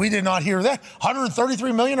 We did not hear that.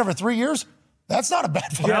 $133 million over 3 years. That's not a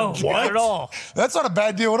bad deal at all. That's not a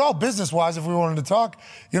bad deal at all, business-wise. If we wanted to talk,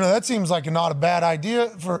 that seems like not a bad idea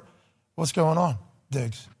for what's going on,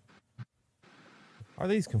 Diggs. Are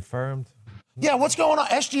these confirmed? Yeah, what's going on?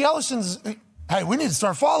 SG Ellison's. Hey, we need to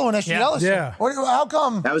start following SG Ellison. Yeah. How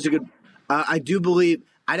come? That was a good. I do believe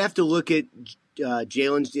I'd have to look at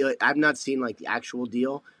Jalen's deal. I've not seen the actual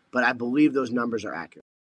deal, but I believe those numbers are accurate.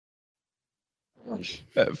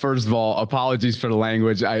 First of all, apologies for the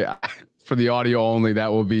language. For the audio only,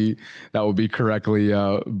 that will be correctly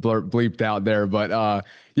bleeped out there. But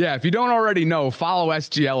yeah, if you don't already know, follow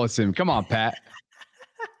SG Ellison. Come on, Pat.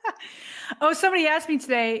 Oh, somebody asked me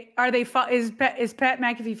today, is Pat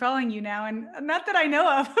McAfee following you now? And not that I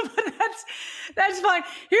know of, but that's fine.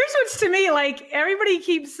 Here's what's to me, everybody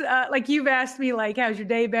keeps you've asked me, how's your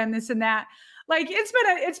day been, this and that.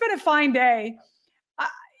 It's been a fine day.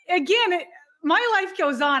 My life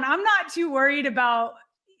goes on. I'm not too worried about,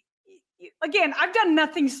 again, I've done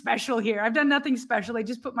nothing special here. I've done nothing special. I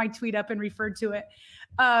just put my tweet up and referred to it.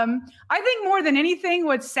 I think more than anything,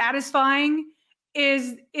 what's satisfying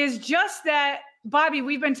is just that, Bobby,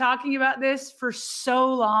 we've been talking about this for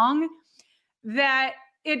so long that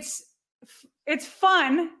it's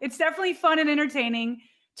fun. It's definitely fun and entertaining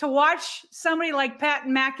to watch somebody like Pat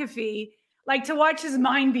McAfee, to watch his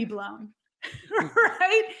mind be blown,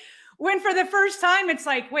 right? When for the first time, it's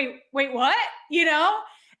like, wait, what?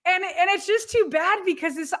 And it's just too bad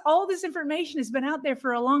because all this information has been out there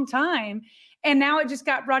for a long time. And now it just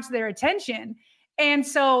got brought to their attention. And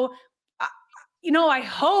so, I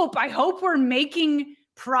hope we're making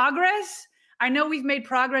progress. I know we've made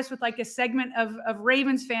progress with a segment of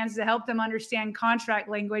Ravens fans to help them understand contract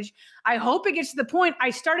language. I hope it gets to the point. I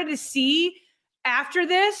started to see after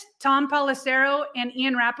this, Tom Pelissero and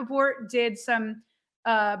Ian Rappaport did some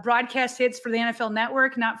broadcast hits for the NFL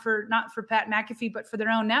Network, not for Pat McAfee, but for their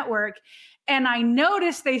own network. And I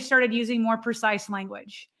noticed they started using more precise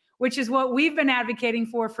language, which is what we've been advocating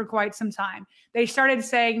for quite some time. They started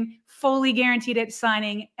saying fully guaranteed at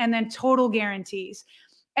signing and then total guarantees.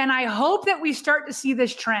 And I hope that we start to see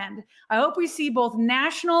this trend. I hope we see both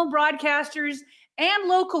national broadcasters and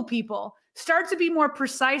local people start to be more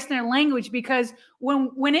precise in their language, because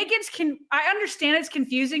when it gets, I understand it's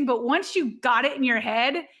confusing, but once you got it in your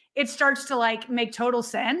head, it starts to make total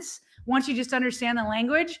sense once you just understand the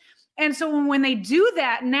language. And so when they do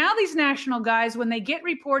that, now these national guys, when they get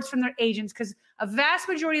reports from their agents, because a vast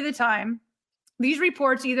majority of the time, these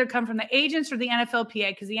reports either come from the agents or the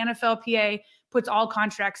NFLPA, because the NFLPA puts all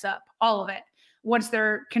contracts up, all of it, once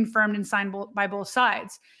they're confirmed and signed by both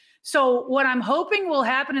sides. So what I'm hoping will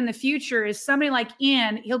happen in the future is somebody like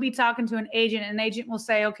Ian, he'll be talking to an agent, and an agent will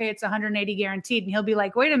say, okay, it's 180 guaranteed. And he'll be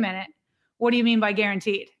like, wait a minute, what do you mean by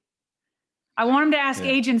guaranteed? I want him to ask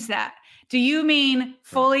agents that. Do you mean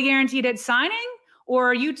fully guaranteed at signing?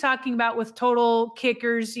 Or are you talking about with total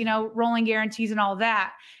kickers, rolling guarantees and all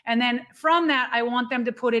that? And then from that, I want them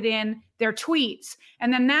to put it in their tweets.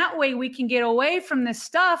 And then that way we can get away from this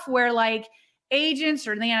stuff where agents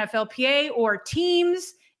or the NFLPA or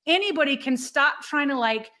teams, anybody can stop trying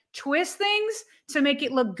to twist things to make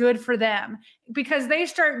it look good for them, because they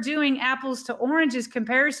start doing apples to oranges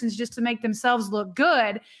comparisons just to make themselves look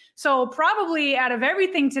good. So probably out of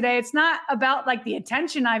everything today, it's not about like the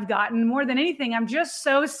attention I've gotten more than anything. I'm just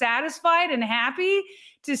so satisfied and happy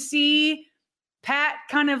to see Pat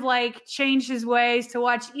kind of like change his ways, to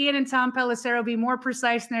watch Ian and Tom Pelissero be more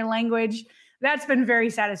precise in their language. That's been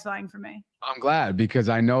very satisfying for me. I'm glad, because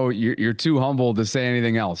I know you're too humble to say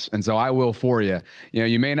anything else. And so I will for you.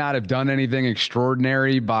 You may not have done anything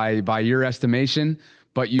extraordinary by your estimation,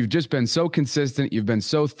 but you've just been so consistent. You've been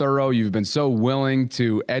so thorough. You've been so willing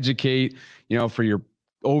to educate, for your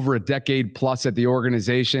over a decade plus at the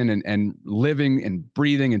organization, and living and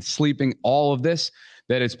breathing and sleeping all of this,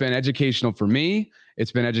 that it's been educational for me.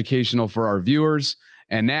 It's been educational for our viewers.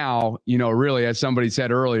 And now, really, as somebody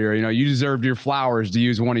said earlier, you deserved your flowers, to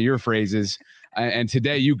use one of your phrases. And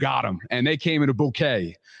today you got them. And they came in a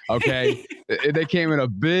bouquet. Okay. They came in a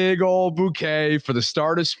big old bouquet for the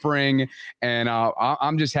start of spring. And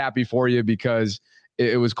I'm just happy for you, because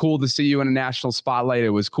it was cool to see you in a national spotlight. It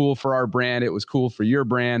was cool for our brand. It was cool for your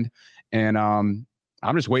brand. And I'm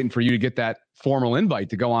just waiting for you to get that formal invite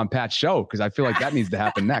to go on Pat's show, because I feel like that needs to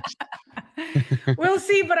happen next. We'll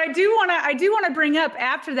see, but I do want to bring up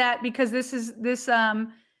after that, because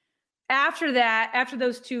after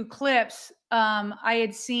those two clips, I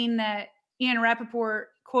had seen that Ian Rappaport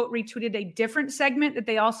quote retweeted a different segment that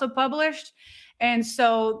they also published, and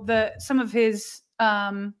so some of his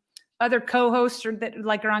other co-hosts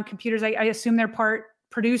are on computers. I assume they're part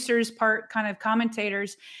producers, part kind of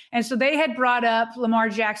commentators, and so they had brought up Lamar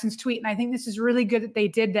Jackson's tweet, and I think this is really good that they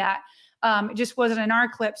did that. It just wasn't in our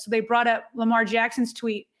clip. So they brought up Lamar Jackson's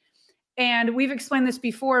tweet. And we've explained this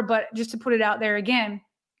before, but just to put it out there again,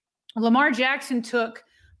 Lamar Jackson took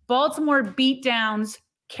Baltimore Beatdown's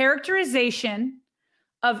characterization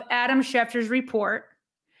of Adam Schefter's report,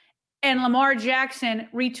 and Lamar Jackson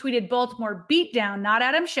retweeted Baltimore Beatdown, not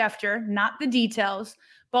Adam Schefter, not the details,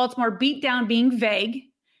 Baltimore Beatdown being vague,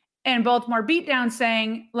 and Baltimore Beatdown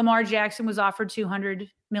saying Lamar Jackson was offered $200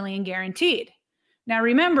 million guaranteed. Now,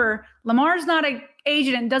 remember, Lamar's not an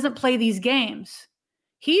agent and doesn't play these games.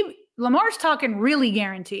 Lamar's talking really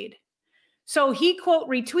guaranteed. So he quote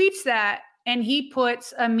retweets that, and he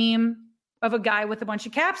puts a meme of a guy with a bunch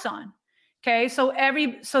of caps on. Okay. So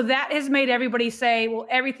that has made everybody say, well,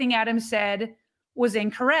 everything Adam said was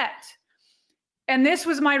incorrect. And this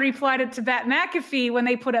was my reply to Pat McAfee when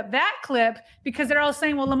they put up that clip, because they're all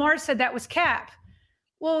saying, well, Lamar said that was cap.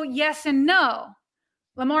 Well, yes and no.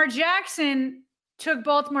 Lamar Jackson took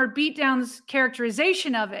Baltimore Beatdown's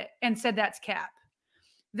characterization of it and said that's cap.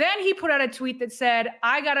 Then he put out a tweet that said,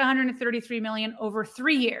 I got $133 million over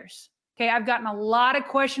 3 years. Okay, I've gotten a lot of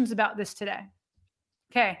questions about this today.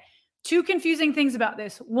 Okay, two confusing things about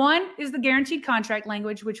this. One is the guaranteed contract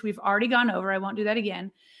language, which we've already gone over. I won't do that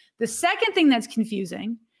again. The second thing that's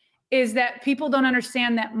confusing is that people don't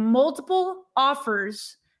understand that multiple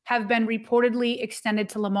offers have been reportedly extended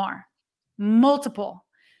to Lamar. Multiple.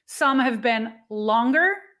 Some have been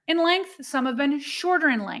longer in length. Some have been shorter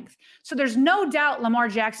in length. So there's no doubt Lamar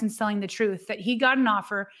Jackson's telling the truth, that he got an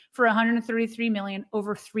offer for $133 million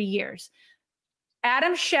over 3 years.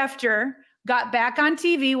 Adam Schefter got back on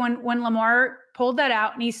TV when Lamar pulled that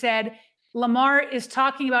out, and he said, Lamar is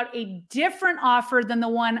talking about a different offer than the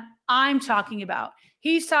one I'm talking about.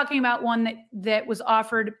 He's talking about one that was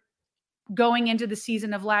offered going into the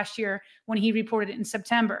season of last year when he reported it in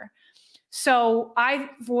September. So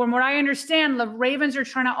from what I understand, the Ravens are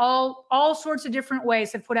trying to all sorts of different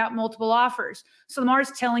ways have put out multiple offers. So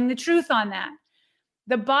Lamar's telling the truth on that.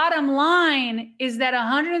 The bottom line is that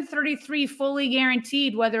 133 fully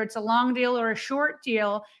guaranteed, whether it's a long deal or a short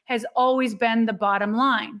deal, has always been the bottom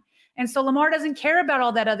line. And so Lamar doesn't care about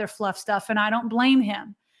all that other fluff stuff, and I don't blame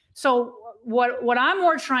him. So what I'm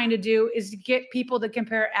more trying to do is to get people to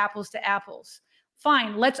compare apples to apples.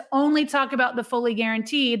 Fine, let's only talk about the fully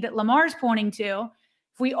guaranteed that Lamar's pointing to.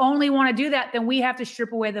 If we only want to do that, then we have to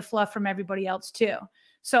strip away the fluff from everybody else too.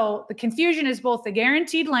 So the confusion is both the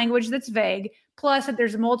guaranteed language that's vague, plus that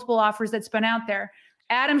there's multiple offers that's been out there.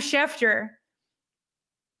 Adam Schefter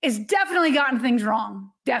has definitely gotten things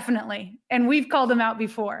wrong, definitely. And we've called him out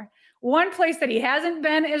before. One place that he hasn't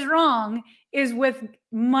been as wrong is with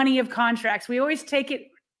money of contracts. We always take it,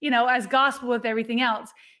 as gospel with everything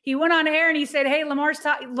else. He went on air and he said, hey, Lamar's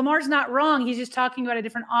not wrong. He's just talking about a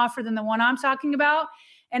different offer than the one I'm talking about.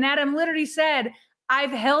 And Adam literally said, I've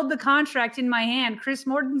held the contract in my hand. Chris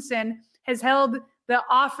Mortensen has held the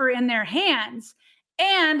offer in their hands.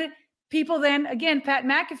 And people then, again, Pat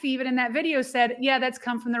McAfee, even in that video said, yeah, that's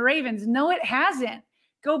come from the Ravens. No, it hasn't.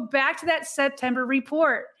 Go back to that September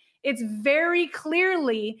report. It's very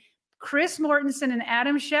clearly Chris Mortensen and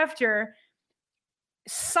Adam Schefter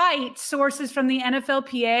cite sources from the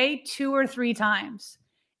NFLPA 2 or 3 times.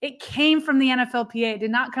 It came from the NFLPA. It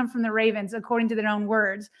did not come from the Ravens, according to their own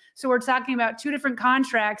words. So we're talking about two different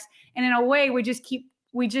contracts. And in a way, we just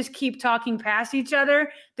keep talking past each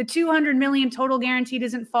other. The $200 million total guaranteed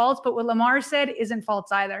isn't false, but what Lamar said isn't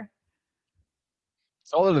false either.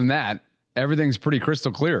 So other than that, everything's pretty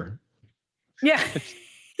crystal clear. Yeah.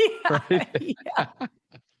 Right? Yeah.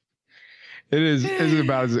 It is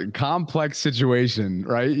about a complex situation,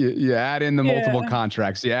 right? You add in the multiple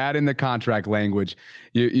contracts, you add in the contract language,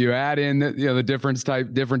 you add in the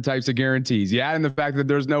different types of guarantees, you add in the fact that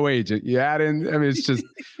there's no agent, you add in, I mean, it's just,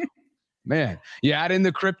 man, you add in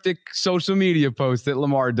the cryptic social media posts that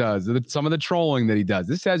Lamar does, some of the trolling that he does.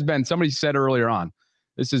 This has been, somebody said earlier on,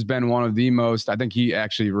 this has been one of the most, I think he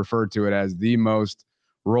actually referred to it as the most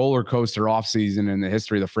roller coaster offseason in the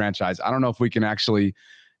history of the franchise. I don't know if we can actually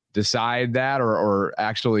decide that or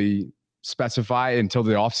actually specify until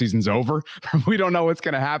the offseason's over. We don't know what's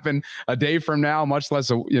going to happen a day from now, much less,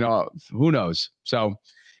 who knows? So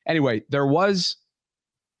anyway,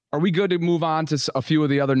 are we good to move on to a few of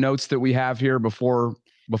the other notes that we have here before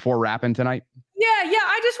wrapping tonight? Yeah.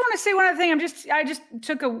 I just want to say one other thing. I just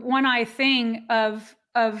took a one-eye thing of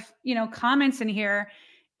comments in here.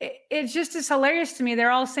 It's just as hilarious to me.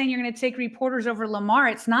 They're all saying you're going to take reporters over Lamar.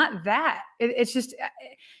 It's not that. It's just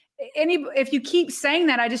if you keep saying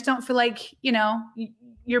that, I just don't feel like,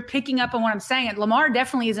 you're picking up on what I'm saying. Lamar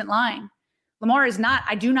definitely isn't lying. Lamar is not.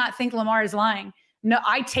 I do not think Lamar is lying. No,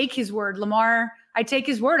 I take his word. Lamar, I take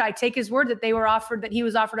his word. I take his word that he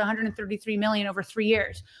was offered $133 million over 3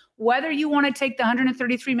 years. Whether you want to take the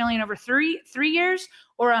 $133 million over three years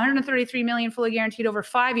or $133 million fully guaranteed over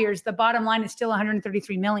 5 years, the bottom line is still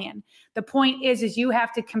 $133 million. The point is you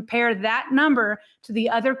have to compare that number to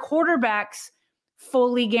the other quarterbacks'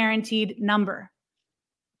 fully guaranteed number.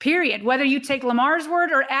 Period. Whether you take Lamar's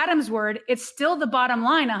word or Adam's word, it's still the bottom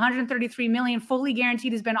line. $133 million fully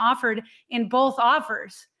guaranteed has been offered in both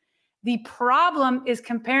offers. The problem is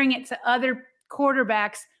comparing it to other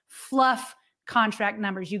quarterbacks' fluff contract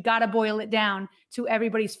numbers. You got to boil it down to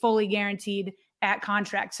everybody's fully guaranteed at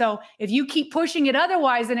contract. So if you keep pushing it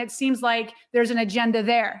otherwise, then it seems like there's an agenda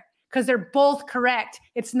there, because they're both correct.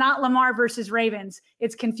 It's not Lamar versus Ravens.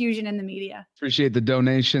 It's confusion in the media. Appreciate the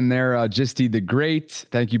donation there. Gisty the Great.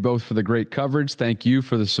 Thank you both for the great coverage. Thank you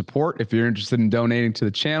for the support. If you're interested in donating to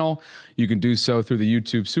the channel, you can do so through the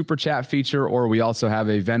YouTube Super Chat feature, or we also have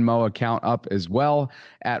a Venmo account up as well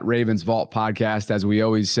at Ravens Vault Podcast. As we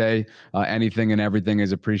always say, anything and everything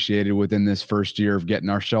is appreciated within this first year of getting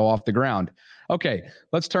our show off the ground. Okay,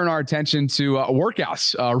 let's turn our attention to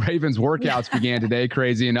workouts. Ravens workouts began today,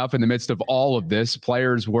 crazy enough, in the midst of all of this.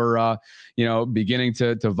 Players were, beginning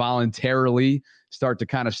to voluntarily start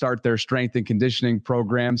their strength and conditioning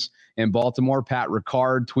programs in Baltimore. Pat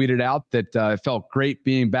Ricard tweeted out that it felt great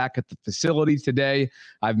being back at the facility today.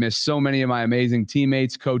 I've missed so many of my amazing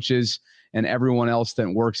teammates, coaches, and everyone else that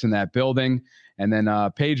works in that building. And then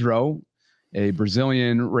Pedro, a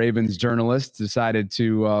Brazilian Ravens journalist, decided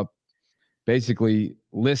to basically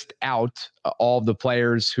list out all of the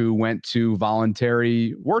players who went to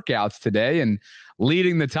voluntary workouts today. And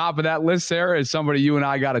leading the top of that list, Sarah, is somebody you and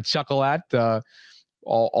I got to chuckle at,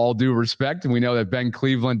 all due respect. And we know that Ben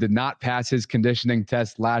Cleveland did not pass his conditioning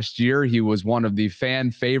test last year. He was one of the fan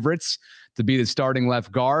favorites to be the starting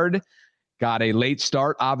left guard. Got a late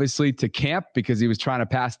start, obviously, to camp because he was trying to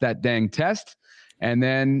pass that dang test. And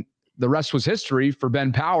then the rest was history for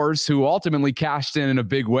Ben Powers, who ultimately cashed in a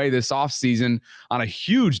big way this offseason on a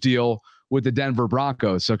huge deal with the Denver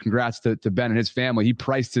Broncos. So congrats to Ben and his family. He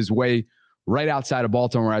priced his way right outside of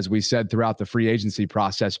Baltimore, as we said, throughout the free agency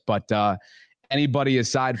process. But anybody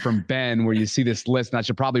aside from Ben, where you see this list, and I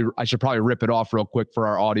should probably rip it off real quick for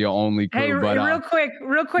our audio only crew. Hey, but, real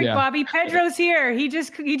quick, yeah. Bobby, Pedro's here. He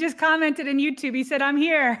just commented in YouTube. He said, "I'm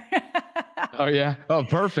here." Oh yeah. Oh,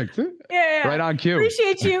 perfect. Yeah. Right on cue.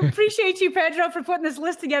 Appreciate you, Pedro, for putting this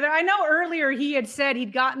list together. I know earlier he had said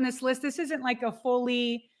he'd gotten this list. This isn't like a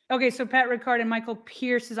fully okay. So Pat Ricard and Michael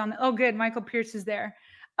Pierce is on. Oh, good. Michael Pierce is there.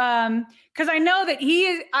 Because I know that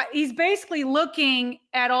he's basically looking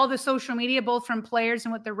at all the social media, both from players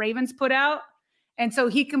and what the Ravens put out. And so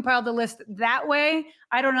he compiled the list that way.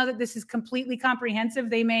 I don't know that this is completely comprehensive.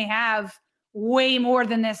 They may have way more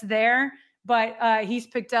than this there, but he's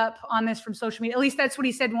picked up on this from social media. At least that's what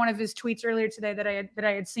he said in one of his tweets earlier today that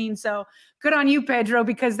I had seen. So good on you, Pedro,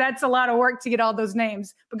 because that's a lot of work to get all those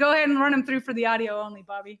names. But go ahead and run them through for the audio only,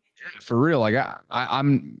 Bobby. For real, like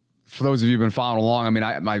I'm for those of you who've been following along, I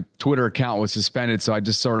mean, my Twitter account was suspended, so I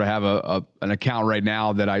just sort of have an account right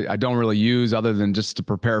now that I don't really use other than just to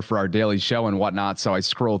prepare for our daily show and whatnot. So I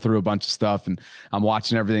scroll through a bunch of stuff and I'm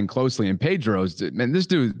watching everything closely. And Pedro's, man, this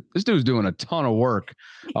dude's doing a ton of work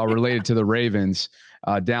related to the Ravens.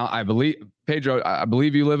 I believe Pedro, I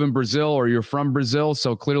believe you live in Brazil or you're from Brazil,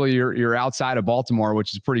 so clearly you're outside of Baltimore,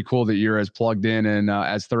 which is pretty cool that you're as plugged in and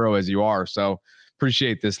as thorough as you are. So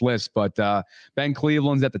appreciate this list, but Ben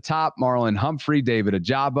Cleveland's at the top, Marlon Humphrey, David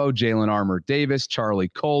Ajabo, Jalen Armour-Davis, Charlie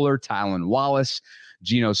Kohler, Tylan Wallace,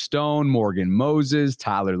 Geno Stone, Morgan Moses,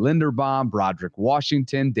 Tyler Linderbaum, Broderick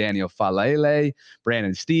Washington, Daniel Falele,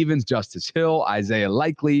 Brandon Stevens, Justice Hill, Isaiah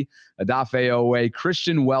Likely, Adafe Owe,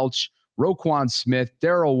 Christian Welch, Roquan Smith,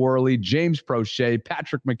 Daryl Worley, James Prochet,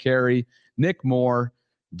 Patrick McCary, Nick Moore,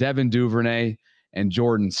 Devin Duvernay, and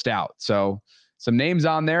Jordan Stout. So some names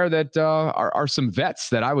on there that are some vets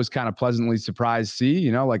that I was kind of pleasantly surprised to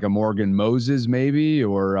see, like a Morgan Moses maybe,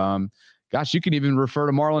 or gosh, you can even refer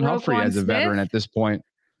to Marlon Humphrey as a veteran at this point.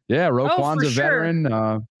 Yeah, Roquan's a veteran.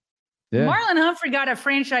 Yeah. Marlon Humphrey got a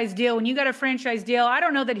franchise deal. When you got a franchise deal, I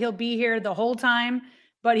don't know that he'll be here the whole time,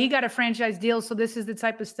 but he got a franchise deal. So this is the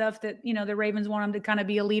type of stuff that, the Ravens want him to kind of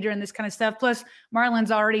be a leader in this kind of stuff. Plus, Marlon's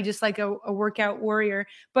already just like a workout warrior.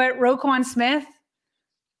 But Roquan Smith,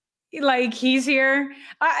 like he's here.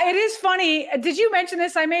 It is funny. Did you mention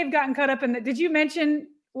this? I may have gotten caught up in that. Did you mention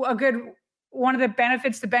one of the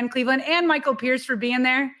benefits to Ben Cleveland and Michael Pierce for being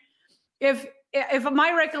there? If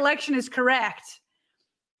my recollection is correct,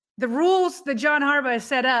 the rules that John Harbaugh has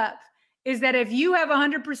set up is that if you have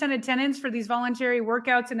 100% attendance for these voluntary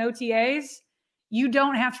workouts and OTAs, you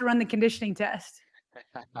don't have to run the conditioning test.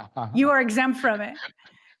 You are exempt from it.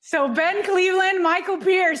 So Ben Cleveland, Michael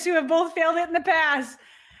Pierce, who have both failed it in the past,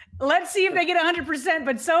 let's see if they get 100%.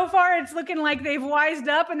 But so far, it's looking like they've wised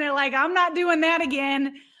up and they're like, I'm not doing that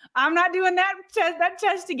again. I'm not doing that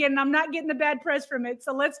test again. And I'm not getting the bad press from it.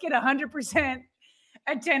 So let's get 100%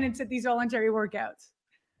 attendance at these voluntary workouts.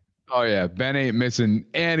 Oh, yeah. Ben ain't missing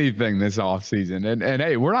anything this offseason. And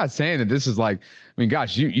hey, we're not saying that this is like, I mean,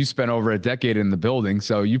 gosh, you spent over a decade in the building,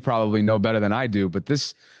 so you probably know better than I do. But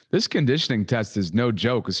this conditioning test is no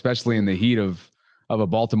joke, especially in the heat of a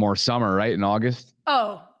Baltimore summer, right, in August?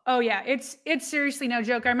 Oh yeah. It's seriously no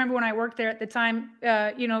joke. I remember when I worked there at the time,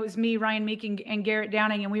 it was me, Ryan Meek, and Garrett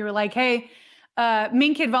Downing. And we were like, hey,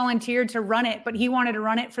 Mink had volunteered to run it, but he wanted to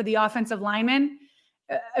run it for the offensive linemen.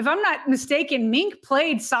 If I'm not mistaken, Mink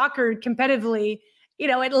played soccer competitively,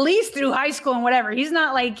 at least through high school and whatever. He's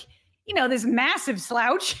not like, this massive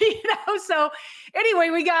slouch, So anyway,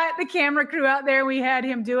 we got the camera crew out there. We had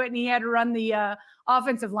him do it, and he had to run the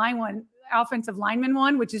offensive lineman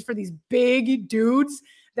one, which is for these big dudes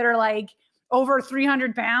that are like over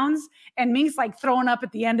 300 pounds. And Mink's like throwing up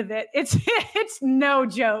at the end of it. It's no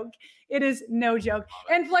joke. It is no joke.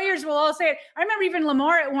 And players will all say it. I remember even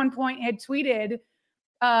Lamar at one point had tweeted,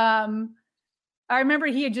 I remember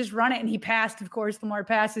he had just run it and he passed, of course, Lamar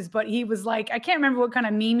passes, but he was like, I can't remember what kind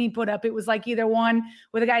of meme he put up. It was like either one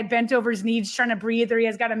with a guy bent over his knees trying to breathe, or he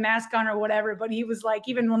has got a mask on or whatever. But he was like,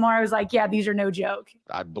 even Lamar was like, yeah, these are no joke.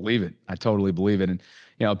 I believe it. I totally believe it. And,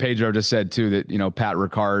 Pedro just said too that, Pat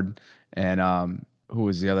Ricard and, who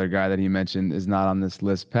was the other guy that he mentioned is not on this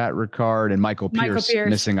list? Pat Ricard and Michael Pierce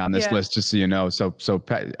missing on this list, just so you know. So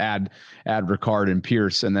add Ricard and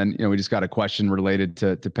Pierce. And then, we just got a question related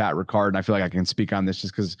to Pat Ricard. And I feel like I can speak on this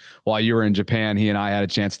just because while you were in Japan, he and I had a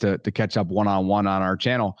chance to catch up one-on-one on our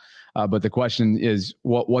channel. But the question is,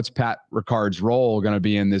 what's Pat Ricard's role going to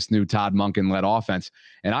be in this new Todd Monken-led offense?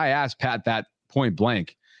 And I asked Pat that point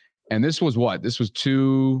blank. And this was what? This was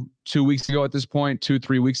two weeks ago at this point,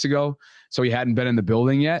 2-3 weeks ago. So he hadn't been in the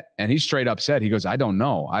building yet. And he straight up said, he goes, I don't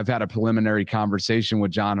know. I've had a preliminary conversation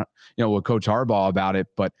with with Coach Harbaugh about it,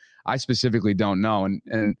 but I specifically don't know.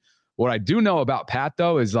 And what I do know about Pat,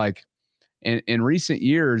 though, is like in recent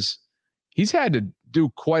years, he's had to do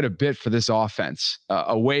quite a bit for this offense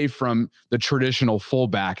away from the traditional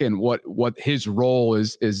fullback and what his role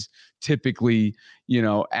is typically,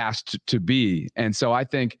 asked to be. And so I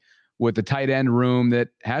think with the tight end room that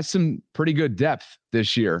has some pretty good depth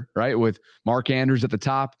this year, right? With Mark Andrews at the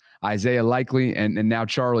top, Isaiah Likely, and now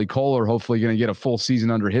Charlie Kohler, hopefully going to get a full season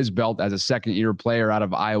under his belt as a second-year player out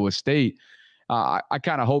of Iowa State. I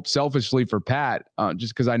kind of hope selfishly for Pat,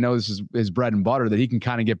 just because I know this is his bread and butter, that he can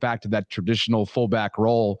kind of get back to that traditional fullback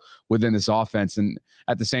role within this offense. And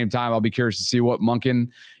at the same time, I'll be curious to see what Monken,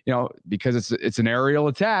 because it's an aerial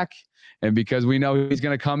attack, and because we know he's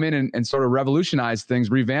going to come in and sort of revolutionize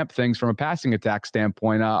things, revamp things from a passing attack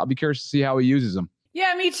standpoint. I'll be curious to see how he uses them.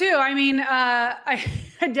 Yeah, me too. I mean, I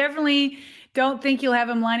definitely don't think you'll have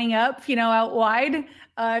him lining up, out wide.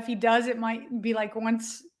 If he does, it might be like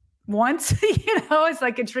once, it's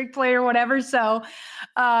like a trick play or whatever. So,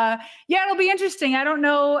 it'll be interesting. I don't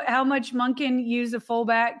know how much Monken used a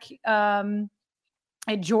fullback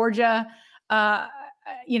at Georgia.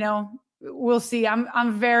 We'll see.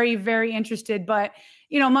 I'm very, very interested, but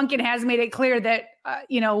Monken has made it clear that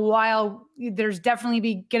while there's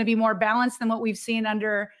definitely going to be more balance than what we've seen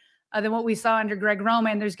than what we saw under Greg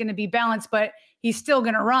Roman, there's going to be balance, but he's still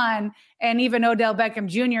going to run. And even Odell Beckham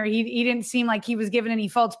Jr., he didn't seem like he was given any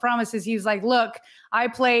false promises. He was like, look, I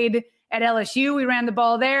played at LSU, we ran the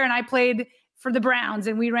ball there, and I played for the Browns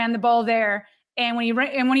and we ran the ball there. And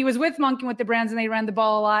when he was with Monken with the Browns and they ran the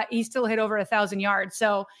ball a lot, he still hit over 1,000 yards.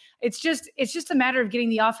 So it's just a matter of getting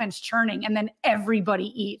the offense churning, and then everybody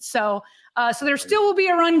eats. So there still will be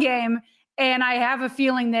a run game, and I have a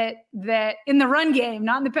feeling that in the run game,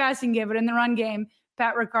 not in the passing game, but in the run game,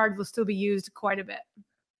 Pat Ricard will still be used quite a bit.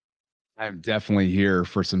 I'm definitely here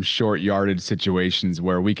for some short yardage situations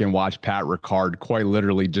where we can watch Pat Ricard quite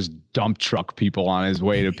literally just dump truck people on his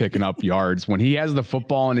way to picking up yards when he has the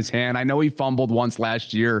football in his hand. I know he fumbled once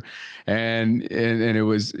last year and it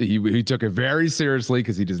was, he took it very seriously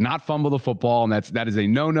because he does not fumble the football. And that is a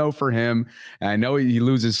no for him. And I know he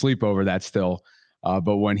loses sleep over that still.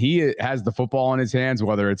 But when he has the football in his hands,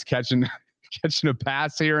 whether it's catching a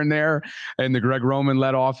pass here and there in the Greg Roman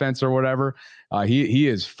led offense or whatever, he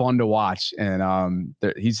is fun to watch, and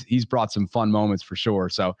he's brought some fun moments for sure.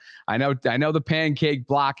 So I know the pancake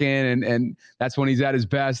blocking and that's when he's at his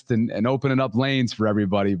best and opening up lanes for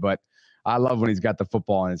everybody. But I love when he's got the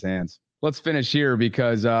football in his hands. Let's finish here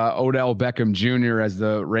because Odell Beckham Jr., as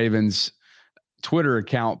the Ravens Twitter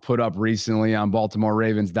account put up recently on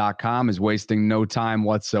BaltimoreRavens.com, is wasting no time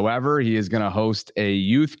whatsoever. He is going to host a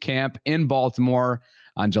youth camp in Baltimore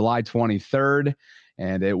on July 23rd,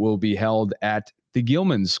 and it will be held at the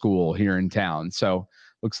Gilman School here in town. So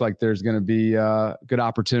looks like there's going to be a good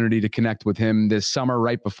opportunity to connect with him this summer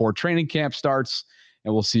right before training camp starts,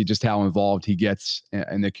 and we'll see just how involved he gets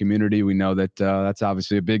in the community. We know that that's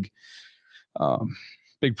obviously a big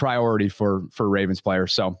priority for Ravens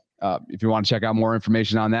players. So if you want to check out more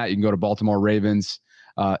information on that, you can go to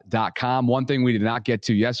BaltimoreRavens.com. One thing we did not get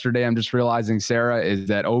to yesterday, I'm just realizing, Sarah, is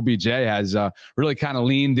that OBJ has really kind of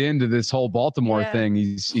leaned into this whole Baltimore thing.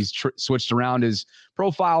 He's switched around his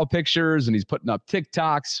profile pictures and he's putting up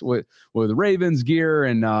TikToks with Ravens gear,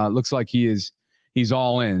 and looks like he's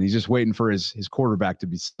all in. He's just waiting for his quarterback to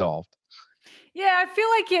be solved. Yeah, I feel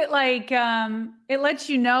like it lets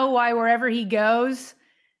you know why wherever he goes,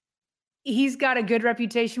 he's got a good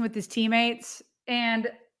reputation with his teammates. And,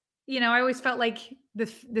 I always felt like the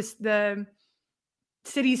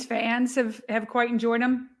city's fans have quite enjoyed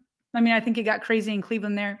him. I mean, I think it got crazy in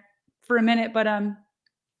Cleveland there for a minute, but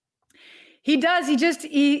he's a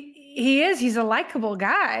likable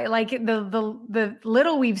guy. Like the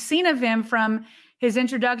little we've seen of him, from his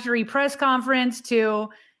introductory press conference to,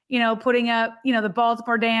 putting up, the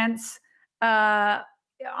Baltimore dance, on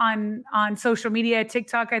social media,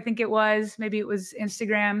 TikTok, I think it was, maybe it was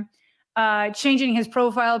Instagram, changing his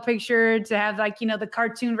profile picture to have the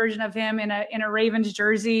cartoon version of him in a Ravens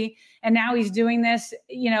jersey. And now he's doing this,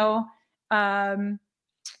 here in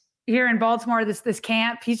Baltimore, this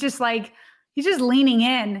camp. He's just leaning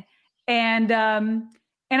in. And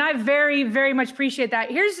I very, very much appreciate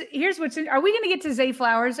that. Here's what's in, are we going to get to Zay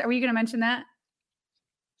Flowers? Are we going to mention that?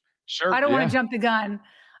 Sure. I don't want to jump the gun.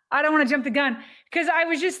 Because I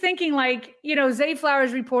was just thinking, Zay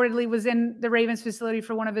Flowers reportedly was in the Ravens facility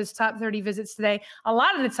for one of his top 30 visits today. A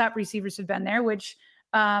lot of the top receivers have been there, which,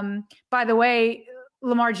 by the way,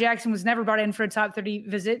 Lamar Jackson was never brought in for a top 30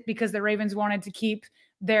 visit because the Ravens wanted to keep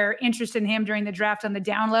their interest in him during the draft on the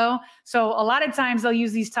down low. So a lot of times they'll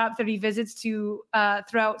use these top 30 visits to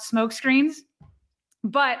throw out smoke screens.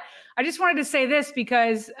 But I just wanted to say this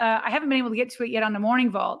because I haven't been able to get to it yet on the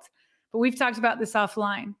Morning Vault, but we've talked about this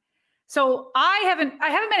offline. So I haven't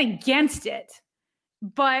been against it,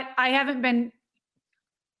 but I haven't been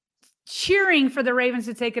cheering for the Ravens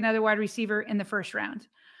to take another wide receiver in the first round,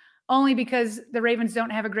 only because the Ravens don't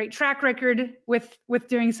have a great track record with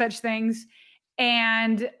doing such things.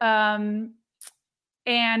 And I'd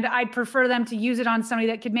prefer them to use it on somebody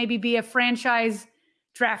that could maybe be a franchise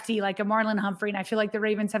draftee, like a Marlon Humphrey. And I feel like the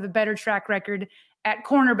Ravens have a better track record at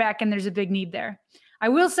cornerback, and there's a big need there. I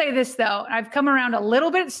will say this, though. I've come around a little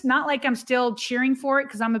bit. It's not like I'm still cheering for it,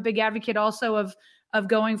 because I'm a big advocate also of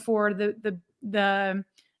going for the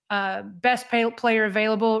best player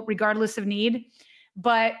available regardless of need.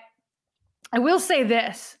 But I will say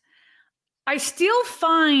this. I still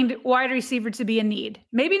find wide receiver to be a need.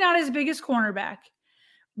 Maybe not as big as cornerback,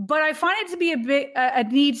 but I find it to be a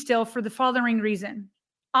need still for the following reason.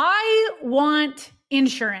 I want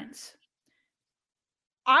insurance.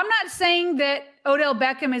 I'm not saying that Odell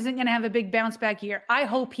Beckham isn't going to have a big bounce back year. I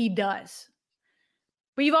hope he does.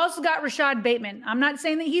 But you've also got Rashad Bateman. I'm not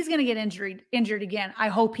saying that he's going to get injured again. I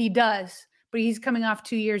hope he does. But he's coming off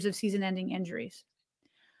 2 years of season-ending injuries.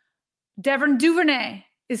 Devin Duvernay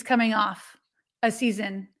is coming off a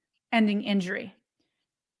season-ending injury.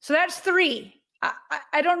 So that's 3.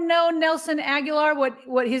 I don't know Nelson Aguilar,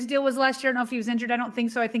 what his deal was last year. I don't know if he was injured. I don't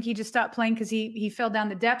think so. I think he just stopped playing because he fell down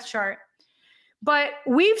the depth chart. But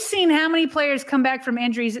we've seen how many players come back from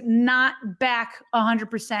injuries not back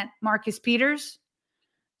 100%. Marcus Peters,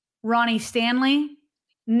 Ronnie Stanley,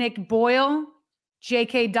 Nick Boyle,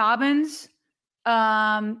 J.K. Dobbins,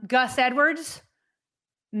 Gus Edwards.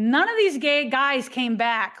 None of these guys came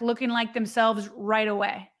back looking like themselves right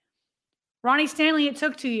away. Ronnie Stanley, it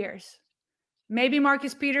took 2 years. Maybe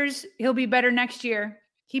Marcus Peters, he'll be better next year.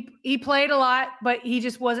 He played a lot, but he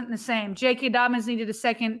just wasn't the same. J.K. Dobbins needed a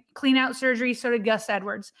second clean-out surgery, so did Gus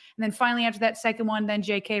Edwards. And then finally after that second one, then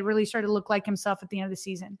J.K. really started to look like himself at the end of the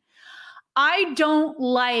season. I don't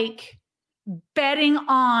like betting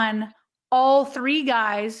on all 3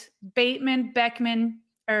 guys, Bateman, Beckham.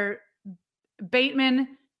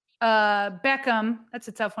 That's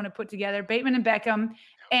a tough one to put together. Bateman and Beckham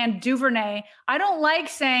and Duvernay. I don't like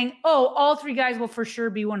saying, all 3 guys will for sure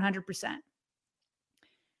be 100%.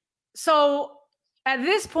 So at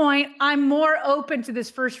this point, I'm more open to this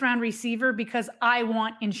first-round receiver because I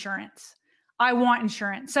want insurance.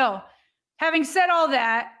 So having said all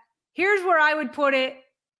that, here's where I would put it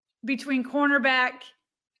between cornerback,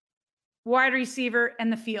 wide receiver, and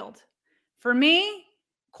the field. For me,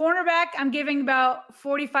 cornerback, I'm giving about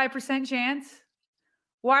 45% chance.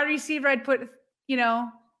 Wide receiver, I'd put,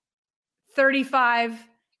 35,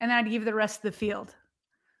 and then I'd give the rest of the field.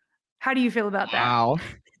 How do you feel about that?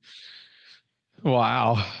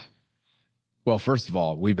 Wow. Well, first of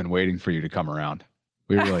all, we've been waiting for you to come around.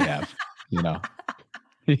 We really have,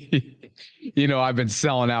 I've been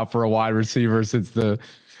selling out for a wide receiver since the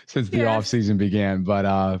offseason began.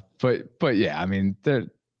 But yeah, I mean,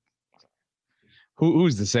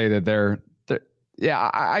 who's to say that they're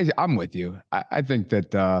I'm with you. I think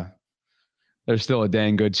that there's still a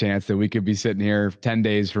dang good chance that we could be sitting here 10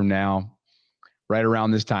 days from now, right around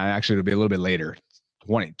this time. Actually, it'll be a little bit later.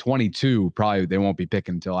 22, probably they won't be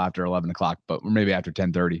picking until after 11 o'clock, but maybe after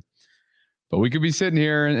 10:30. But we could be sitting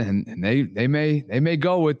here and they may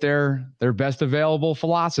go with their best available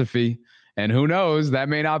philosophy. And who knows, that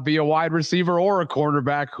may not be a wide receiver or a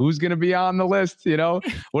cornerback. Who's going to be on the list?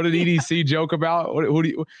 What did EDC joke about?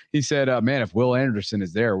 He said, man, if Will Anderson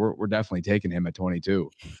is there, we're definitely taking him at 22.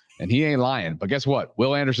 And he ain't lying. But guess what?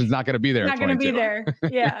 Will Anderson's not going to be there. Not going to be there.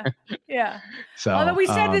 Yeah. Yeah. So, although we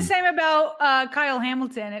said the same about Kyle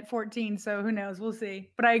Hamilton at 14. So who knows? We'll see.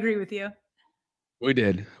 But I agree with you. We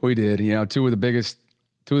did. Two of the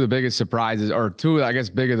biggest surprises, or two, I guess,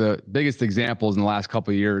 the biggest examples in the last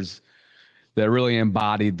couple of years that really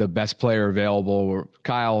embodied the best player available were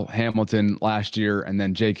Kyle Hamilton last year, and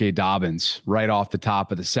then J.K. Dobbins right off the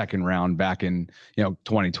top of the second round back in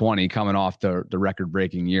 2020, coming off the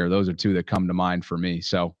record-breaking year. Those are two that come to mind for me.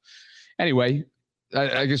 So anyway,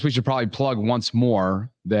 I guess we should probably plug once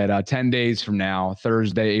more that 10 days from now,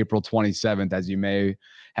 Thursday, April 27th, as you may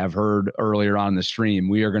have heard earlier on the stream,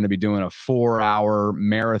 we are going to be doing a 4-hour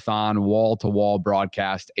marathon wall-to-wall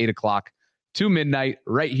broadcast, 8 o'clock to midnight,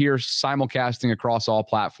 right here, simulcasting across all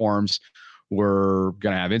platforms. We're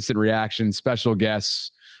going to have instant reaction, special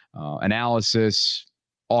guests, analysis,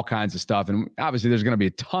 all kinds of stuff. And obviously there's going to be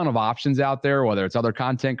a ton of options out there, whether it's other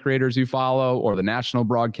content creators you follow or the national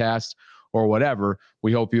broadcast or whatever.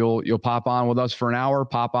 We hope you'll pop on with us for an hour,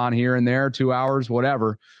 pop on here and there, 2 hours,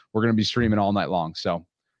 whatever. We're going to be streaming all night long. So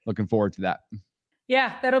looking forward to that.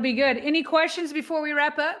 Yeah, that'll be good. Any questions before we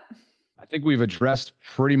wrap up? I think we've addressed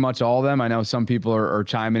pretty much all of them. I know some people are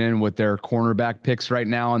chiming in with their cornerback picks right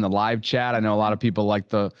now in the live chat. I know a lot of people like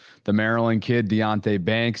the Maryland kid, Deonte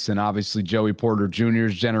Banks, and obviously Joey Porter Jr.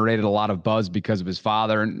 has generated a lot of buzz because of his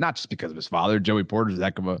father, and not just because of his father. Joey Porter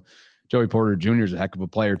Jr. is a heck of a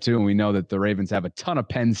player too, and we know that the Ravens have a ton of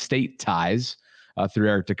Penn State ties through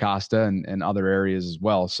Eric DeCosta and other areas as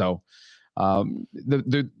well. So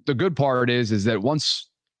the good part is that once,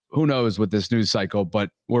 who knows with this news cycle, but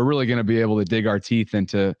we're really going to be able to dig our teeth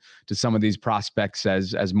into some of these prospects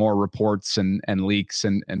as more reports and leaks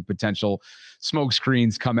and potential smoke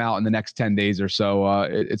screens come out in the next 10 days or so.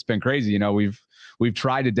 It's been crazy. We've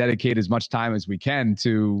tried to dedicate as much time as we can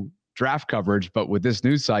to draft coverage, but with this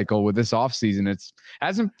news cycle, with this offseason, it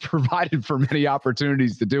hasn't provided for many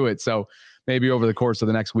opportunities to do it. So maybe over the course of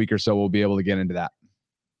the next week or so, we'll be able to get into that.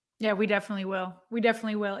 Yeah, we definitely will. We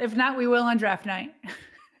definitely will. If not, we will on draft night.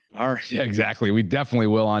 All right. Yeah, exactly. We definitely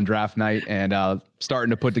will on draft night, and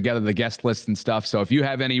starting to put together the guest list and stuff. So if you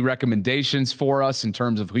have any recommendations for us in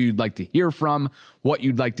terms of who you'd like to hear from, what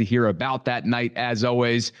you'd like to hear about that night, as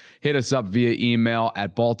always, hit us up via email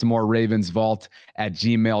at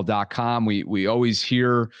BaltimoreRavensVault@gmail.com. We always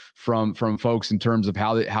hear from folks in terms of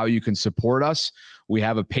how you can support us. We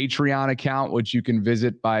have a Patreon account, which you can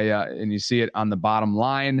visit by, and you see it on the bottom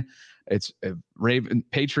line. It's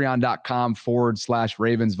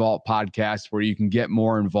patreon.com/Ravens Vault podcast, where you can get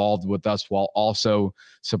more involved with us while also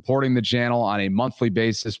supporting the channel on a monthly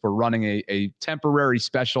basis. We're running a temporary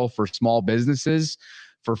special for small businesses.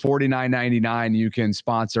 For $49.99, you can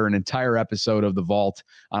sponsor an entire episode of The Vault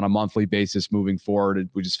on a monthly basis moving forward.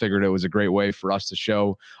 We just figured it was a great way for us to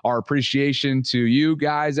show our appreciation to you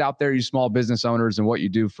guys out there, you small business owners, and what you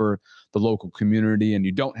do for the local community. And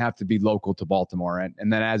you don't have to be local to Baltimore.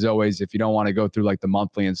 And then, as always, if you don't want to go through like the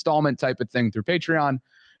monthly installment type of thing through Patreon,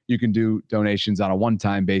 you can do donations on a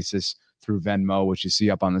one-time basis through Venmo, which you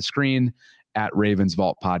see up on the screen. At Ravens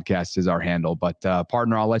Vault Podcast is our handle. But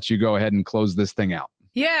partner, I'll let you go ahead and close this thing out.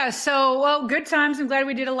 Yeah. So, well, good times. I'm glad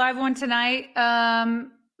we did a live one tonight. I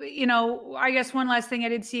guess one last thing, I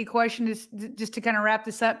did see a question is just to kind of wrap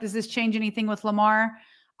this up. Does this change anything with Lamar?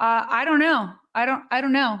 I don't know. I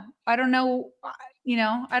don't know. I don't know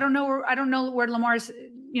where Lamar's,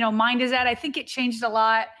 mind is at. I think it changed a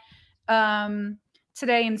lot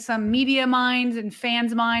today in some media minds and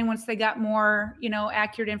fans' mind once they got more,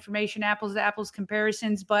 accurate information, apples to apples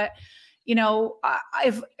comparisons. But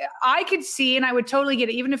if I could see, and I would totally get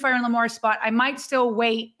it, even if I were in Lamar's spot, I might still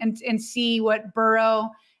wait and see what Burrow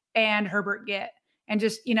and Herbert get. And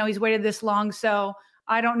just, he's waited this long. So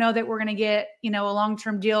I don't know that we're going to get, a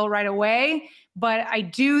long-term deal right away. But I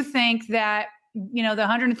do think that, the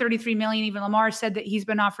 $133 million, even Lamar said that he's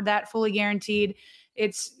been offered that fully guaranteed.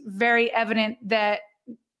 It's very evident that,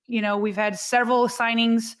 we've had several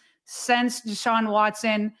signings since Deshaun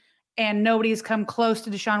Watson, and nobody's come close to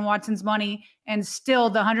Deshaun Watson's money. And still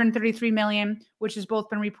the $133 million, which has both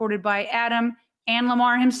been reported by Adam and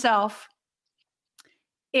Lamar himself,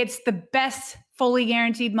 it's the best fully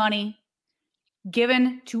guaranteed money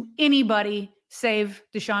given to anybody save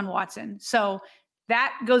Deshaun Watson. So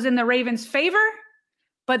that goes in the Ravens' favor,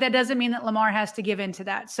 but that doesn't mean that Lamar has to give in to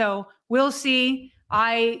that. So we'll see.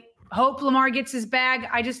 I hope Lamar gets his bag.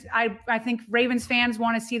 I think Ravens fans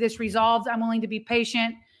want to see this resolved. I'm willing to be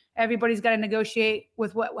patient. Everybody's got to negotiate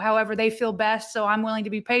with however they feel best. So I'm willing to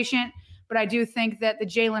be patient, but I do think that the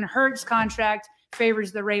Jalen Hurts contract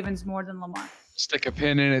favors the Ravens more than Lamar. Stick a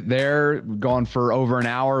pin in it there. We've gone for over an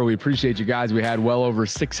hour. We appreciate you guys. We had well over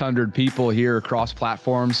 600 people here across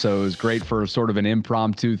platforms, so it was great for sort of an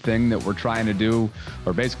impromptu thing that we're trying to do,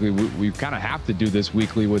 or basically we kind of have to do this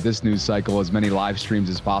weekly with this news cycle, as many live streams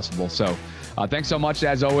as possible. So thanks so much,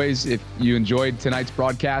 as always. If you enjoyed tonight's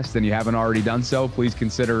broadcast and you haven't already done so, please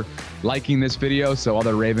consider liking this video so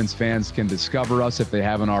other Ravens fans can discover us if they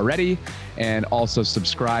haven't already, and also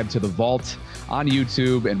subscribe to The Vault on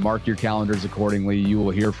YouTube and mark your calendars accordingly. You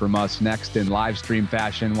will hear from us next in live stream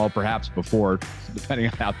fashion, well, perhaps before, depending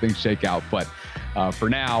on how things shake out. But for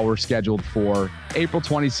now, we're scheduled for April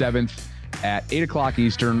 27th at 8 o'clock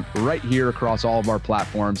Eastern, right here across all of our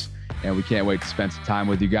platforms. And we can't wait to spend some time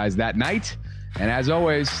with you guys that night. And as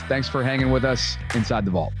always, thanks for hanging with us inside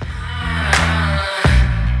the Vault.